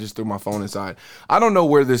I just threw my phone inside. I don't know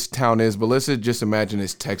where this town is, but let's just imagine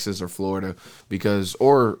it's Texas or Florida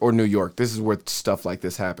or New York. This is where stuff like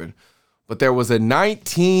this happened. But there was a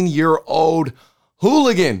 19-year-old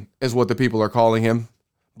hooligan, is what the people are calling him.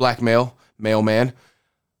 Black mailman.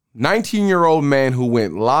 19-year-old man who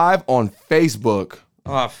went live on Facebook.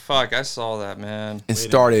 Oh, fuck. I saw that, man. And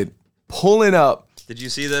started pulling up. Did you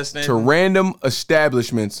see this, Nathan? To random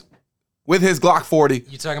establishments with his Glock 40.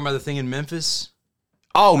 You talking about the thing in Memphis?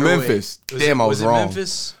 Oh, Or Memphis. wait, Damn, I was it wrong.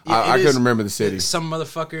 Memphis? I couldn't remember the city. Some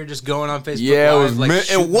motherfucker just going on Facebook. Yeah,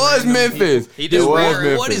 Live, it was Memphis. He It just was ran-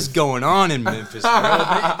 Memphis. What is going on in Memphis,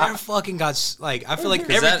 bro? They're fucking got like. I feel like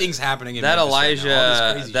everything's happening in that Memphis right Elijah now.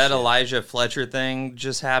 All this crazy shit. Elijah Fletcher thing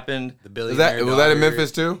just happened. The billionaire Was that in daughter.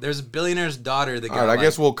 Memphis too? There's a billionaire's daughter that got. All right, I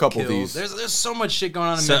guess we'll couple killed. these. There's so much shit going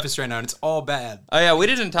on in So- Memphis right now, and it's all bad. Oh yeah, we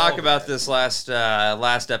didn't talk about this last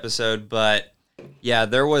episode, but yeah,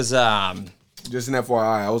 there was Just an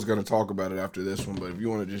FYI, I was going to talk about it after this one, but if you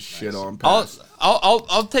want to just shit on I'll past.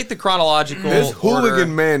 I'll take the chronological This order.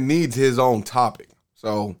 hooligan man needs his own topic,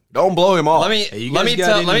 so don't blow him off. Let me Hey, you let guys me got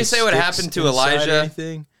tell any let me say what sticks happened to inside or Elijah.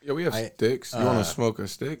 anything? Yeah, we have sticks. You want to smoke a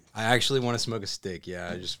stick? I actually want to smoke a stick.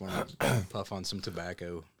 Yeah, I just want to puff on some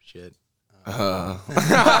tobacco shit.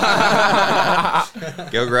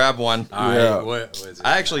 Go grab one. All Yeah. right, what was it?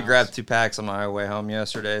 I actually grabbed 2 packs on my way home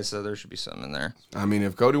yesterday, so there should be some in there. I mean,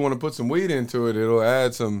 if Cody want to put some weed into it, it'll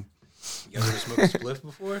add some. You guys ever smoked a spliff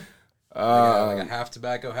before? Like a half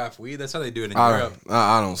tobacco, half weed. That's how they do it in Europe.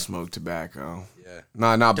 I don't smoke tobacco. Yeah.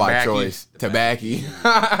 Not by Tobacco. choice. Tobacco.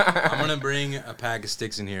 I'm gonna bring a pack of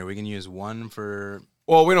sticks in here. We can use one for.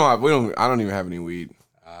 Well, I don't even have any weed.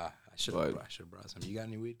 I should But- have brought some. You got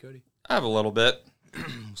any weed, Cody? I have a little bit.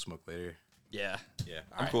 We'll smoke later. Yeah. Yeah,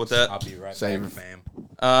 I'm cool with that. I'll be right Same. back, fam.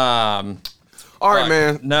 All right,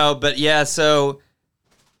 man. No, but yeah, so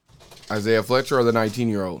Isaiah Fletcher or the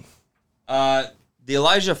 19-year-old? the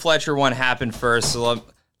Elijah Fletcher one happened first, so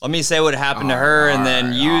let me say what happened to her, and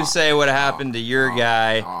then you say what happened to your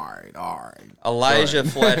guy, All right. Elijah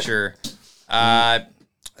Fletcher.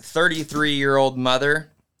 33-year-old mother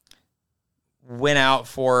went out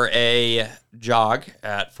for a jog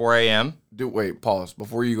at 4 a.m. Wait, pause.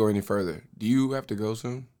 Before you go any further, do you have to go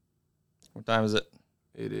soon? What time is it?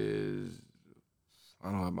 It is. I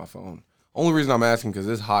don't have my phone. Only reason I'm asking because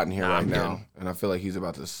it's hot in here right I'm now, good. and I feel like if he's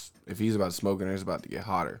about to smoke in there, it's about to get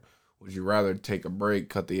hotter. Would you rather take a break,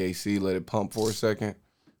 cut the AC, let it pump for a second,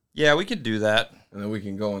 Yeah, we could do that. and then we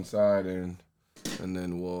can go inside and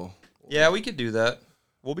then we'll. Yeah, we could do that.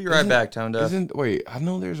 We'll be right back, Tone Deaf. Wait, I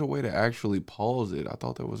know there's a way to actually pause it. I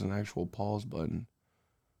thought there was an actual pause button.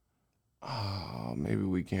 Oh, maybe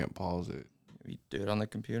we can't pause it. Maybe do it on the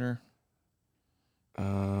computer.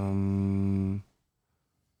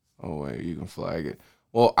 Oh wait, you can flag it.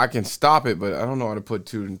 Well, I can stop it, but I don't know how to put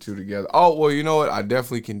 2 and 2 together. Oh, well, you know what? I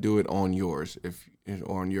definitely can do it on yours or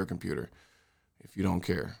on your computer, if you don't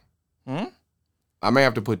care. I may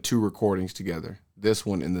have to put 2 recordings together. This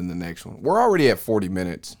one and then the next one. We're already at 40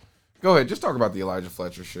 minutes. Go ahead, just talk about the Elijah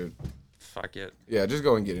Fletcher shit. Fuck it. Yeah, just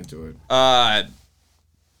go and get into it. 33-year-old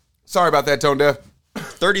Sorry about that, Tone Deaf.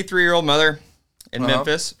 mother in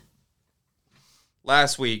Memphis.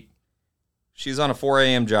 Last week, she's on a 4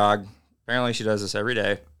 a.m. jog. Apparently, she does this every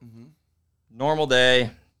day. Normal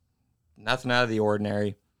day, nothing out of the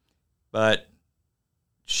ordinary. But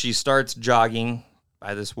she starts jogging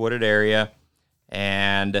by this wooded area,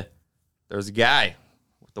 and there's a guy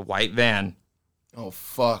with a white van. Oh,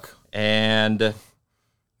 fuck. And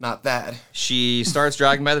Not that. she starts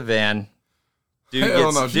jogging by the van.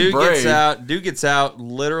 Hell no, she's brave. Dude gets out,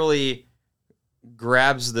 literally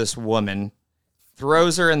grabs this woman,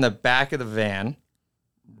 throws her in the back of the van,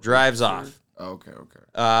 drives off. Okay.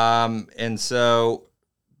 And so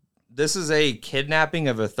this is a kidnapping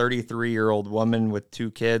of a 33-year-old woman with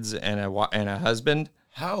 2 kids and a husband.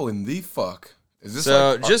 How in the fuck? Is this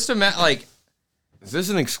So like, just imagine, is this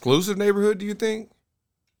an exclusive neighborhood, do you think?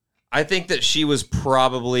 I think that she was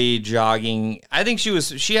probably jogging. I think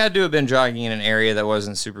she had to have been jogging in an area that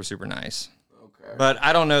wasn't super, super nice. Okay. But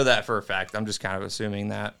I don't know that for a fact. I'm just kind of assuming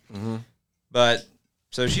that. But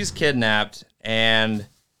so she's kidnapped, and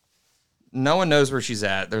no one knows where she's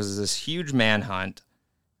at. There's this huge manhunt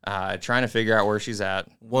trying to figure out where she's at.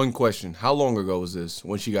 One question. How long ago was this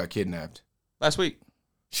when she got kidnapped? Last week.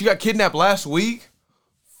 She got kidnapped last week?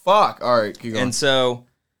 Fuck. All right, keep going. And so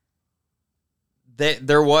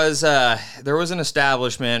there was an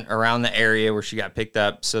establishment around the area where she got picked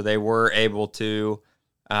up, so they were able to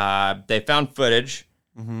they found footage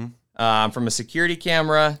from a security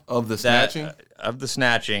camera Of the snatching? of the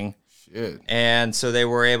snatching, Shit. and so they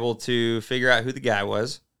were able to figure out who the guy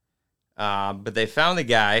was. But they found the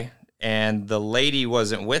guy, and the lady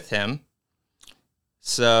wasn't with him,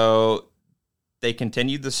 so they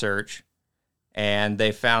continued the search, and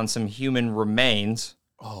they found some human remains.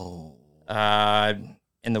 Oh,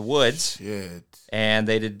 In the woods, shit. and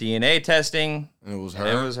they did DNA testing. And it was And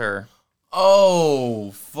her? it was her.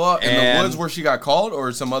 Oh, fuck. In the And- woods where she got called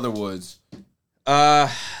or some other woods?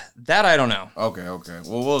 That I don't know. Okay.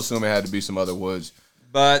 Well, we'll assume it had to be some other woods.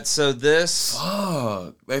 But so this,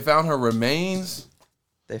 Fuck. They found her remains?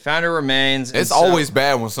 They found her remains. It's always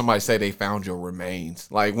bad when somebody say they found your remains.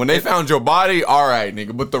 Like when they found your body, all right,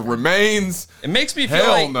 nigga. But the remains, it makes me feel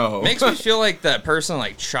like no. Makes me feel like that person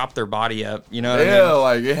like chopped their body up. You know what I yeah, mean?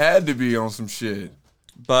 like it had to be on some shit.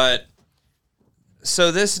 But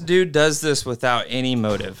so this dude does this without any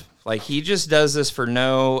motive. Like he just does this for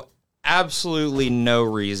absolutely no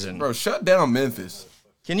reason. Bro, shut down Memphis.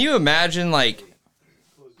 Can you imagine like,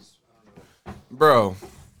 bro?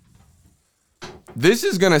 This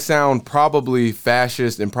is going to sound probably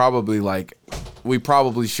fascist and probably like we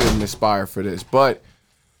probably shouldn't aspire for this. But,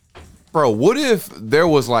 bro, what if there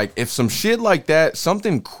was like, if some shit like that,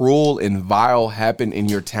 something cruel and vile happened in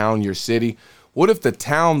your town, your city, what if the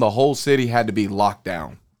town, the whole city had to be locked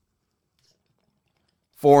down?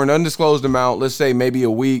 For an undisclosed amount, let's say maybe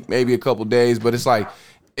a week, maybe a couple days. But it's like,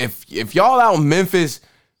 if y'all out in Memphis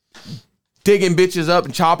digging bitches up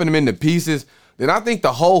and chopping them into pieces, then I think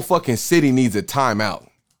the whole fucking city needs a timeout.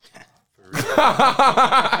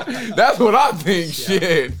 That's what I think,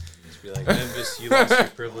 shit. Just be like, Memphis, you lost your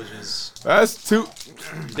privileges. That's too...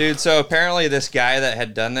 dude, so apparently this guy that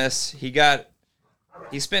had done this, he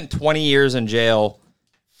spent 20 years in jail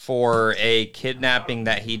for a kidnapping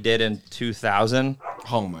that he did in 2000.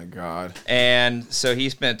 Oh, my God. And so he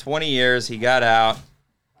spent 20 years, he got out.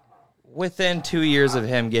 Within 2 years of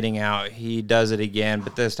him getting out, he does it again,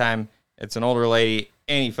 but this time... it's an older lady,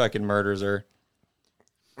 and he fucking murders her.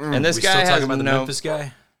 And this guy has about the Memphis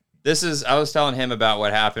guy. I was telling him about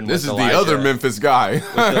what happened. This with is Elijah, the other Memphis guy.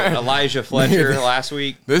 with Elijah Fletcher last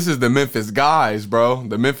week. This is the Memphis guys, bro.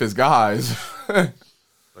 The Memphis guys. Dude,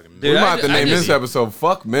 we might have to name this episode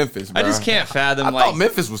 "Fuck Memphis," bro. I just can't fathom. I thought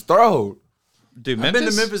Memphis was throwed. Dude, I've been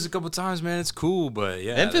to Memphis a couple times, man. It's cool, but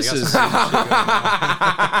yeah,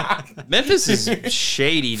 Memphis is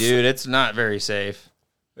shady, dude. It's not very safe.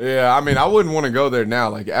 Yeah, I mean, I wouldn't want to go there now.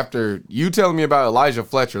 Like, after you telling me about Elijah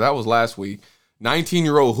Fletcher, that was last week.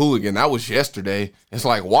 19-year-old hooligan, that was yesterday. It's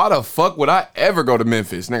like, why the fuck would I ever go to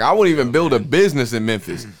Memphis? Nigga, I wouldn't even build a business in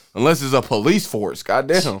Memphis unless it's a police force.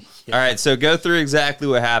 Goddamn. All right, so go through exactly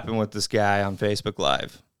what happened with this guy on Facebook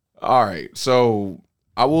Live. All right, so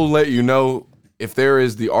I will let you know if there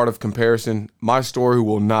is the art of comparison. My story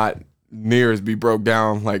will not near as be broke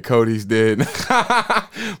down like Cody's did.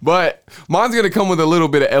 But mine's going to come with a little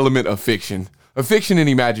bit of element of fiction and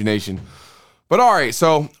imagination. But all right,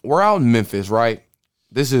 so we're out in Memphis, right?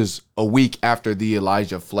 This is a week after the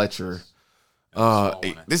Elijah Fletcher.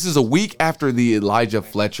 This is a week after the Elijah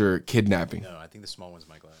Fletcher kidnapping. No, I think the small one's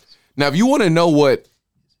my glass. Now, if you want to know what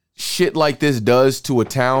shit like this does to a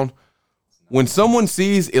town, when someone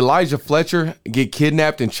sees Elijah Fletcher get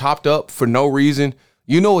kidnapped and chopped up for no reason,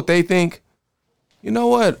 you know what they think? You know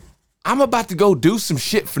what? I'm about to go do some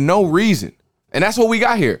shit for no reason. And that's what we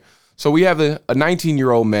got here. So we have a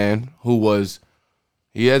 19-year-old man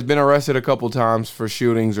he has been arrested a couple times for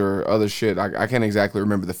shootings or other shit. I can't exactly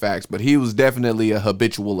remember the facts, but he was definitely a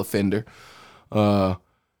habitual offender. And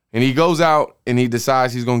he goes out and he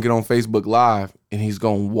decides he's going to get on Facebook Live and he's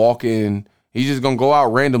going to walk in. He's just going to go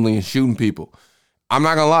out randomly and shooting people. I'm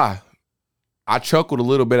not going to lie. I chuckled a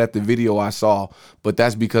little bit at the video I saw, but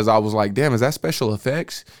that's because I was like, damn, is that special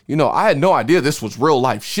effects? You know, I had no idea this was real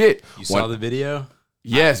life shit. You saw the video?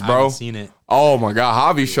 Yes, bro. I haven't seen it. Oh my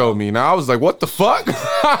God, Javi showed me. Now I was like, what the fuck?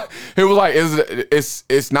 It was like,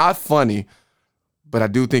 it's not funny, but I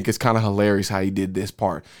do think it's kind of hilarious how he did this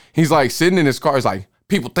part. He's like sitting in his car, he's like,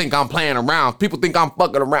 people think I'm playing around. People think I'm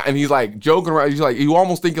fucking around. And he's like joking around. He's like, you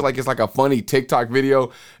almost think like it's like a funny TikTok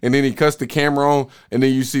video. And then he cuts the camera on. And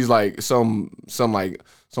then you see like some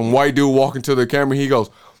white dude walking to the camera. He goes,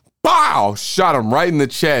 "Bow!" Shot him right in the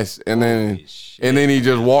chest. And then he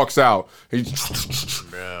just walks out.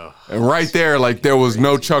 Bro. And right there, like there was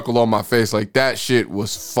no chuckle on my face. Like that shit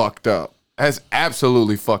was fucked up. That's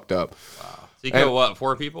absolutely fucked up. So he killed what,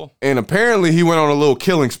 4 people? And apparently he went on a little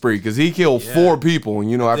killing spree because he killed 4 people.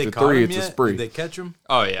 And you know, after 3, it's a spree. Did they catch him?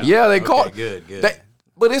 Oh, yeah. Yeah, they caught. Good.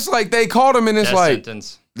 But it's like they caught him and it's Death like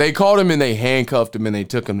sentence. they caught him and they handcuffed him and they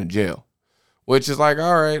took him to jail. Which is like,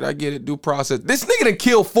 all right, I get it, due process. This nigga done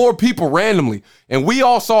killed 4 people randomly. And we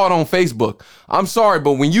all saw it on Facebook. I'm sorry,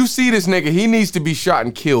 but when you see this nigga, he needs to be shot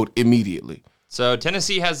and killed immediately. So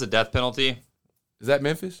Tennessee has the death penalty. Is that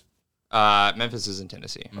Memphis? Memphis is in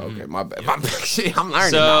Tennessee. Okay, my bad. My bad. Shit, I'm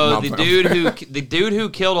learning. So the dude who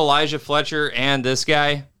killed Elijah Fletcher and this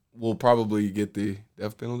guy will probably get the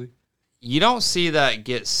death penalty. You don't see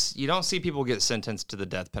people get sentenced to the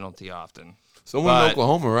death penalty often. Someone in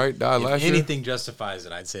Oklahoma, right, died last year. Anything justifies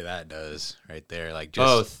it, I'd say that does right there. Like just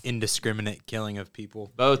both indiscriminate killing of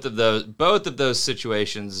people. Both of those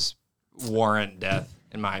situations warrant death,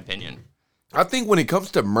 in my opinion. I think when it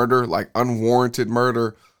comes to murder, like unwarranted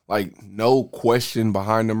murder, like no question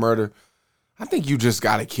behind the murder, I think you just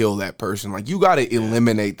got to kill that person. Like, you got to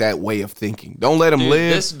eliminate that way of thinking. Don't let him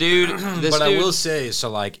live. This dude. I will say,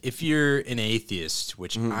 so like, if you're an atheist,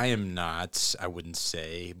 which I am not, I wouldn't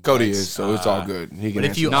say. Cody is, so it's all good. He can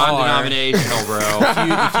but if you non-denominational, bro.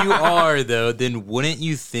 if you are, though, then wouldn't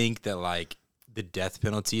you think that, like, the death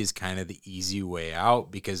penalty is kind of the easy way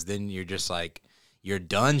out? Because then you're just like, you're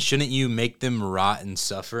done. Shouldn't you make them rot and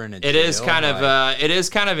suffer in a jail? It is kind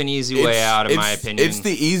of an easy way out, in my opinion. It's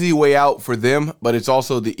the easy way out for them, but it's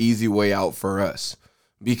also the easy way out for us.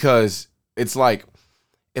 Because it's like,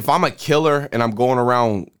 if I'm a killer and I'm going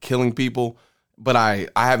around killing people, but I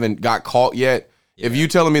haven't got caught yet, if you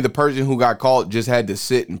telling me the person who got caught just had to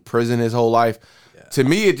sit in prison his whole life, to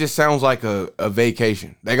me, it just sounds like a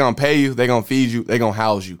vacation. They're going to pay you. They're going to feed you. They're going to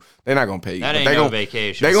house you. They're not going to pay you. That ain't no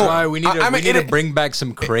vacation. That's why we need to bring back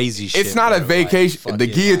some crazy shit. It's not a vacation. Like, the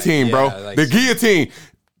guillotine, bro. Like, the guillotine.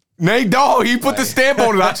 Nate Dogg, he put the stamp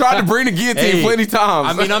on it. I tried to bring the guillotine plenty times.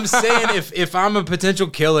 I mean, I'm saying if I'm a potential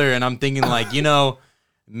killer and I'm thinking, like, you know,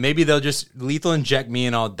 maybe they'll just lethal inject me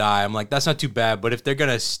and I'll die. I'm like, that's not too bad. But if they're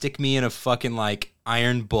going to stick me in a fucking, like,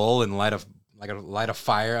 iron bowl and light a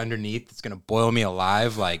fire underneath, it's gonna boil me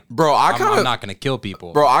alive. Like, bro, I'm not gonna kill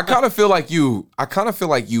people. Bro, I kind of feel like you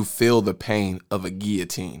feel the pain of a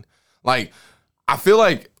guillotine. Like, I feel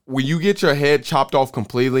like when you get your head chopped off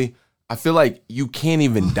completely, I feel like you can't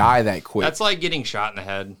even die that quick. That's like getting shot in the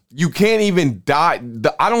head. You can't even die.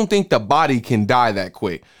 I don't think the body can die that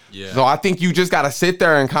quick. Yeah. So I think you just gotta sit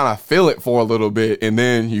there and kind of feel it for a little bit, and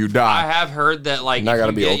then you die. I have heard that, like,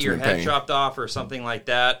 if you get your head chopped off or something like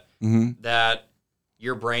that, that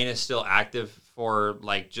your brain is still active for,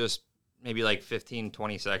 like, just maybe like 15,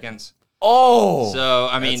 20 seconds. Oh! So,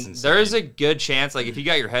 I mean, there's a good chance, like, if you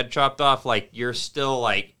got your head chopped off, like, you're still,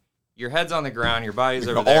 like, your head's on the ground, your body's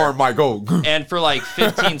over there. Arm might go. And for, like,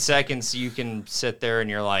 15 seconds, you can sit there and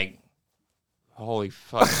you're like, holy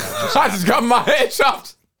fuck. I just got my head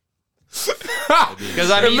chopped.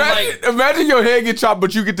 Because, I mean, imagine your head get chopped,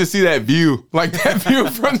 but you get to see that view. Like, that view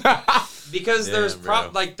from the Because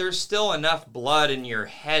there's still enough blood in your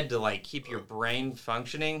head to, like, keep your brain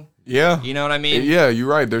functioning. Yeah. You know what I mean? Yeah, you're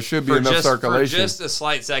right. There should be enough circulation. For just a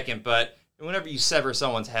slight second, but whenever you sever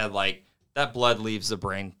someone's head, like, that blood leaves the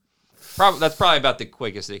brain. That's probably about the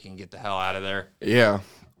quickest they can get the hell out of there. Yeah.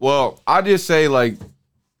 Well, I just say, like,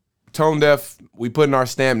 Tone Deaf, we putting our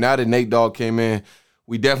stamp. Now that Nate Dogg came in,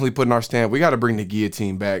 we definitely putting our stamp. We got to bring the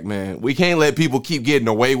guillotine back, man. We can't let people keep getting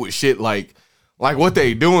away with shit like what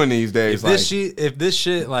they doing these days. If this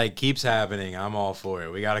shit like keeps happening, I'm all for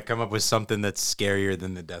it. We got to come up with something that's scarier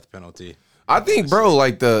than the death penalty. I think, bro,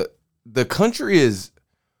 like the country is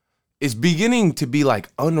beginning to be like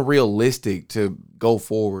unrealistic to go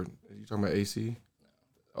forward. Are you talking about AC?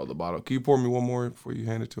 Oh, the bottle. Can you pour me one more before you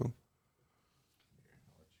hand it to him?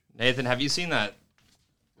 Nathan, have you seen that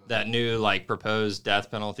new, like, proposed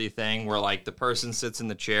death penalty thing where, like, the person sits in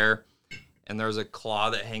the chair and there's a claw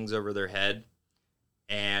that hangs over their head?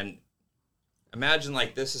 And imagine,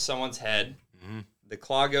 like, this is someone's head. Mm-hmm. The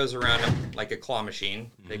claw goes around like a claw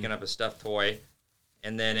machine, picking up a stuffed toy,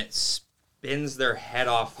 and then it spins their head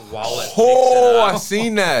off while it picks it up. I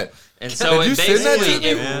seen that. And so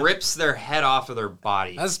it rips their head off of their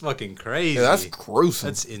body. That's fucking crazy. Yeah, that's gruesome.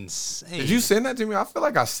 That's insane. Did you send that to me? I feel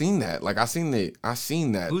like I seen that. Like, I seen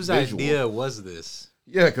that. Whose visual. idea was this?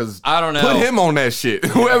 Yeah, because I don't know. Put him on that shit.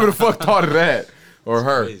 Whoever the fuck thought of that. Or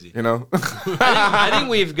her, crazy. You know? I think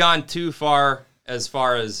we've gone too far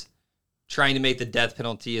as trying to make the death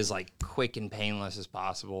penalty as, like, quick and painless as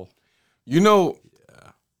possible.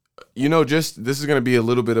 Just this is going to be a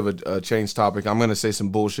little bit of a change topic. I'm going to say some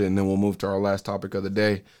bullshit, and then we'll move to our last topic of the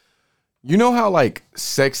day. You know how, like,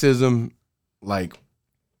 sexism, like,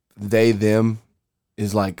 they, them,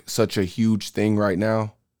 is, like, such a huge thing right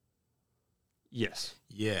now? Yes.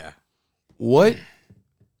 Yeah. What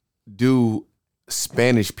do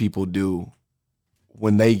Spanish people do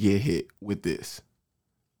when they get hit with this?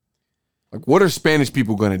 Like, what are Spanish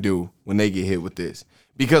people going to do when they get hit with this?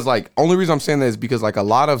 Because, like, only reason I'm saying that is because, like, a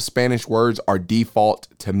lot of Spanish words are default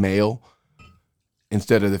to male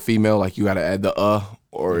instead of the female. Like, you got to add the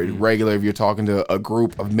or regular if you're talking to a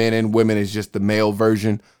group of men and women is just the male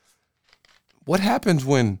version. What happens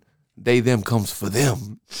when they, them comes for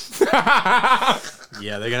them?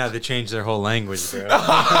 Yeah, they're going to have to change their whole language, bro.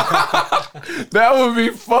 That would be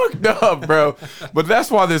fucked up, bro. But that's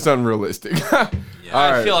why this is unrealistic.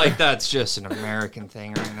 I feel like that's just an American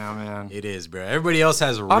thing right now, man. It is, bro. Everybody else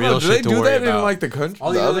has real shit to worry about. Do they do that in, like, the country?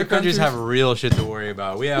 All the other countries have real shit to worry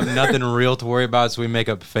about. We have nothing real to worry about, so we make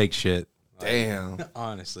up fake shit. Damn.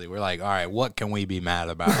 Honestly, we're like, all right, what can we be mad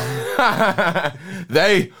about?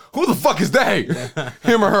 They? Who the fuck is they?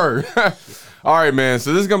 Him or her? All right, man.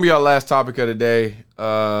 So this is gonna be our last topic of the day.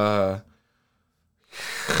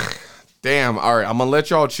 Damn. All right, I'm gonna let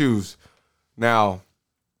y'all choose. Now,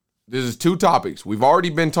 this is 2 topics. We've already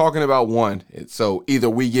been talking about one. So either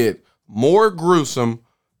we get more gruesome,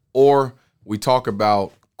 or we talk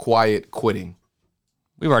about quiet quitting.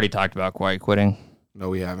 We've already talked about quiet quitting. No,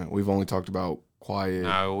 we haven't. We've only talked about quiet.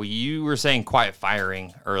 No, you were saying quiet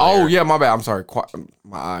firing earlier. Oh, yeah, my bad. I'm sorry.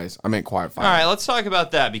 My eyes. I meant quiet fire. All right, let's talk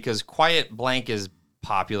about that because quiet blank is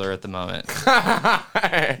popular at the moment.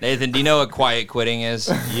 Nathan, do you know what quiet quitting is?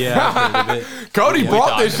 Yeah, I've heard of it. Cody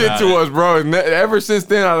brought this shit to about us, bro. And ever since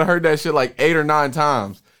then, I've heard that shit like 8 or 9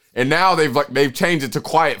 times. And now they've changed it to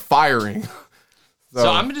quiet firing. So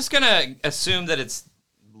I'm just going to assume that it's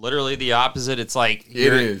literally the opposite. It's like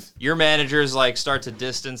your managers like start to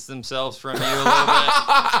distance themselves from you a little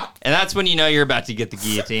bit. And that's when you know you're about to get the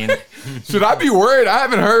guillotine. Should I be worried? I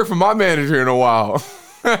haven't heard from my manager in a while.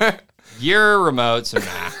 You're remote, so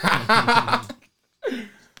nah.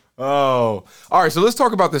 Oh. All right, so let's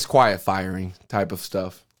talk about this quiet firing type of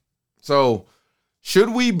stuff. So should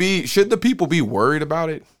the people be worried about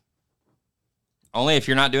it? Only if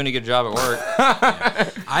you're not doing a good job at work.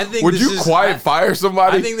 I think Would you quiet fire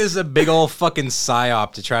somebody? I think this is a big old fucking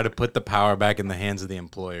psyop to try to put the power back in the hands of the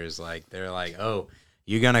employers. Like they're like, oh,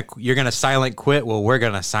 you're gonna silent quit. Well, we're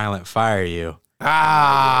gonna silent fire you. Making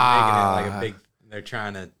it like a big. They're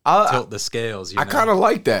trying to tilt the scales. I kind of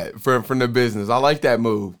like that from the business. I like that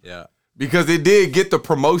move. Yeah. Because it did get the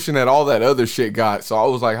promotion that all that other shit got. So I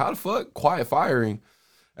was like, how the fuck? Quiet firing.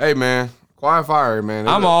 Hey, man. Quiet firing, man.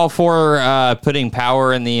 I'm all for putting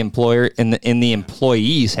power in the employer in the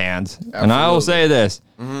employee's hands. Absolutely. And I will say this.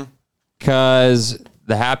 Because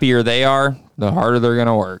the happier they are, the harder they're going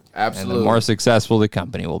to work. Absolutely. And the more successful the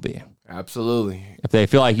company will be. Absolutely. If they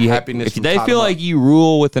feel like you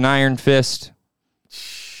rule with an iron fist,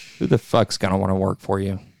 who the fuck's going to want to work for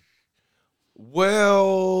you?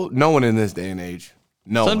 Well, no one in this day and age.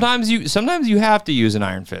 No. Sometimes you have to use an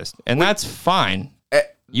iron fist, and that's fine.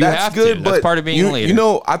 That's good, to. But that's part of being a leader. You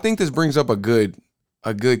know, I think this brings up a good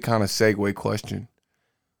kind of segue question.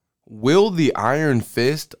 Will the iron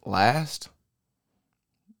fist last?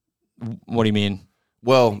 What do you mean?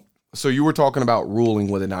 Well, so you were talking about ruling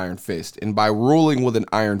with an iron fist. And by ruling with an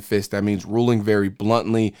iron fist, that means ruling very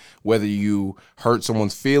bluntly, whether you hurt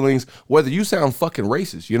someone's feelings, whether you sound fucking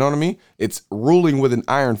racist. You know what I mean? It's ruling with an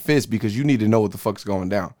iron fist because you need to know what the fuck's going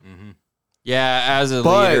down. Mm-hmm. Yeah, as a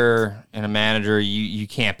leader and a manager, you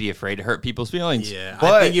can't be afraid to hurt people's feelings. Yeah,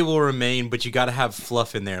 I think it will remain, but you got to have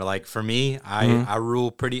fluff in there. Like for me, I rule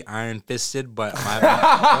pretty iron fisted, but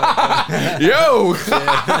my yo,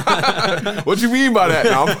 what you mean by that?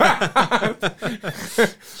 Now?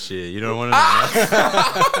 Shit, you don't want to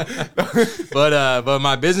know. But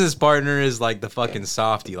my business partner is like the fucking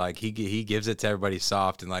softy. Like he gives it to everybody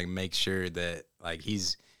soft and like makes sure that like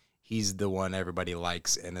he's the one everybody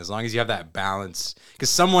likes. And as long as you have that balance, because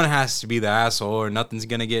someone has to be the asshole or nothing's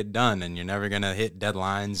going to get done and you're never going to hit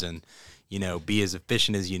deadlines and, you know, be as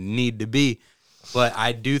efficient as you need to be. But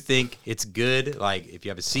I do think it's good. Like if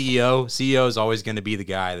you have a CEO is always going to be the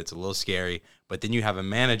guy that's a little scary. But then you have a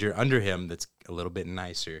manager under him that's a little bit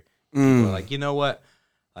nicer. People are like, you know what?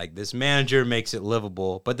 Like this manager makes it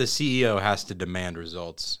livable, but the CEO has to demand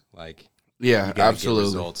results. Like, yeah,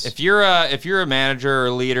 absolutely. If you're a manager or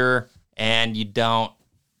leader and you don't,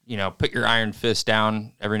 you know, put your iron fist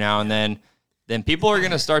down every now and then people are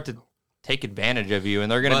going to start to take advantage of you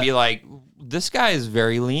and they're going to be like, this guy is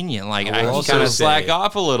very lenient. Like I can kind of slack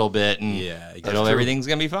off a little bit and everything's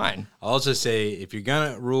going to be fine. I'll also say if you're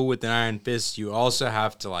going to rule with an iron fist, you also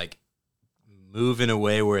have to like move in a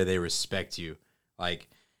way where they respect you. Like,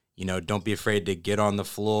 you know, don't be afraid to get on the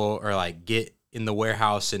floor or like get in the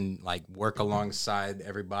warehouse and like work alongside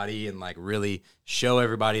everybody and like really show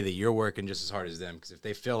everybody that you're working just as hard as them. Because if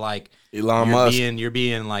they feel like you're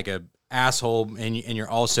being like a asshole and you're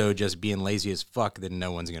also just being lazy as fuck, then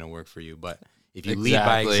no one's gonna work for you. But if you lead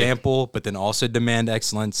by example, but then also demand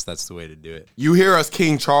excellence, that's the way to do it. You hear us,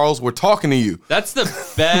 King Charles? We're talking to you. That's the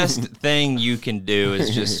best thing you can do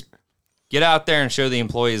is just get out there and show the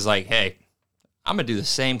employees like, hey, I'm going to do the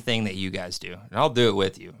same thing that you guys do, and I'll do it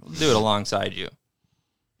with you. I'll do it alongside you.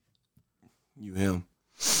 You him.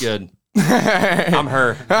 Good. I'm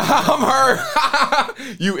her. I'm her.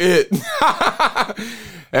 You it.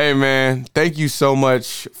 Hey, man, thank you so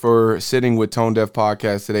much for sitting with Tone Deaf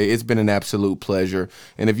Podcast today. It's been an absolute pleasure.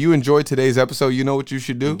 And if you enjoyed today's episode, you know what you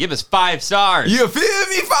should do? Give us 5 stars. You feel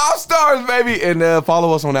me? 5 stars, baby. And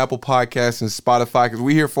follow us on Apple Podcasts and Spotify because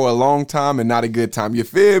we're here for a long time and not a good time. You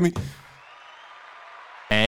feel me?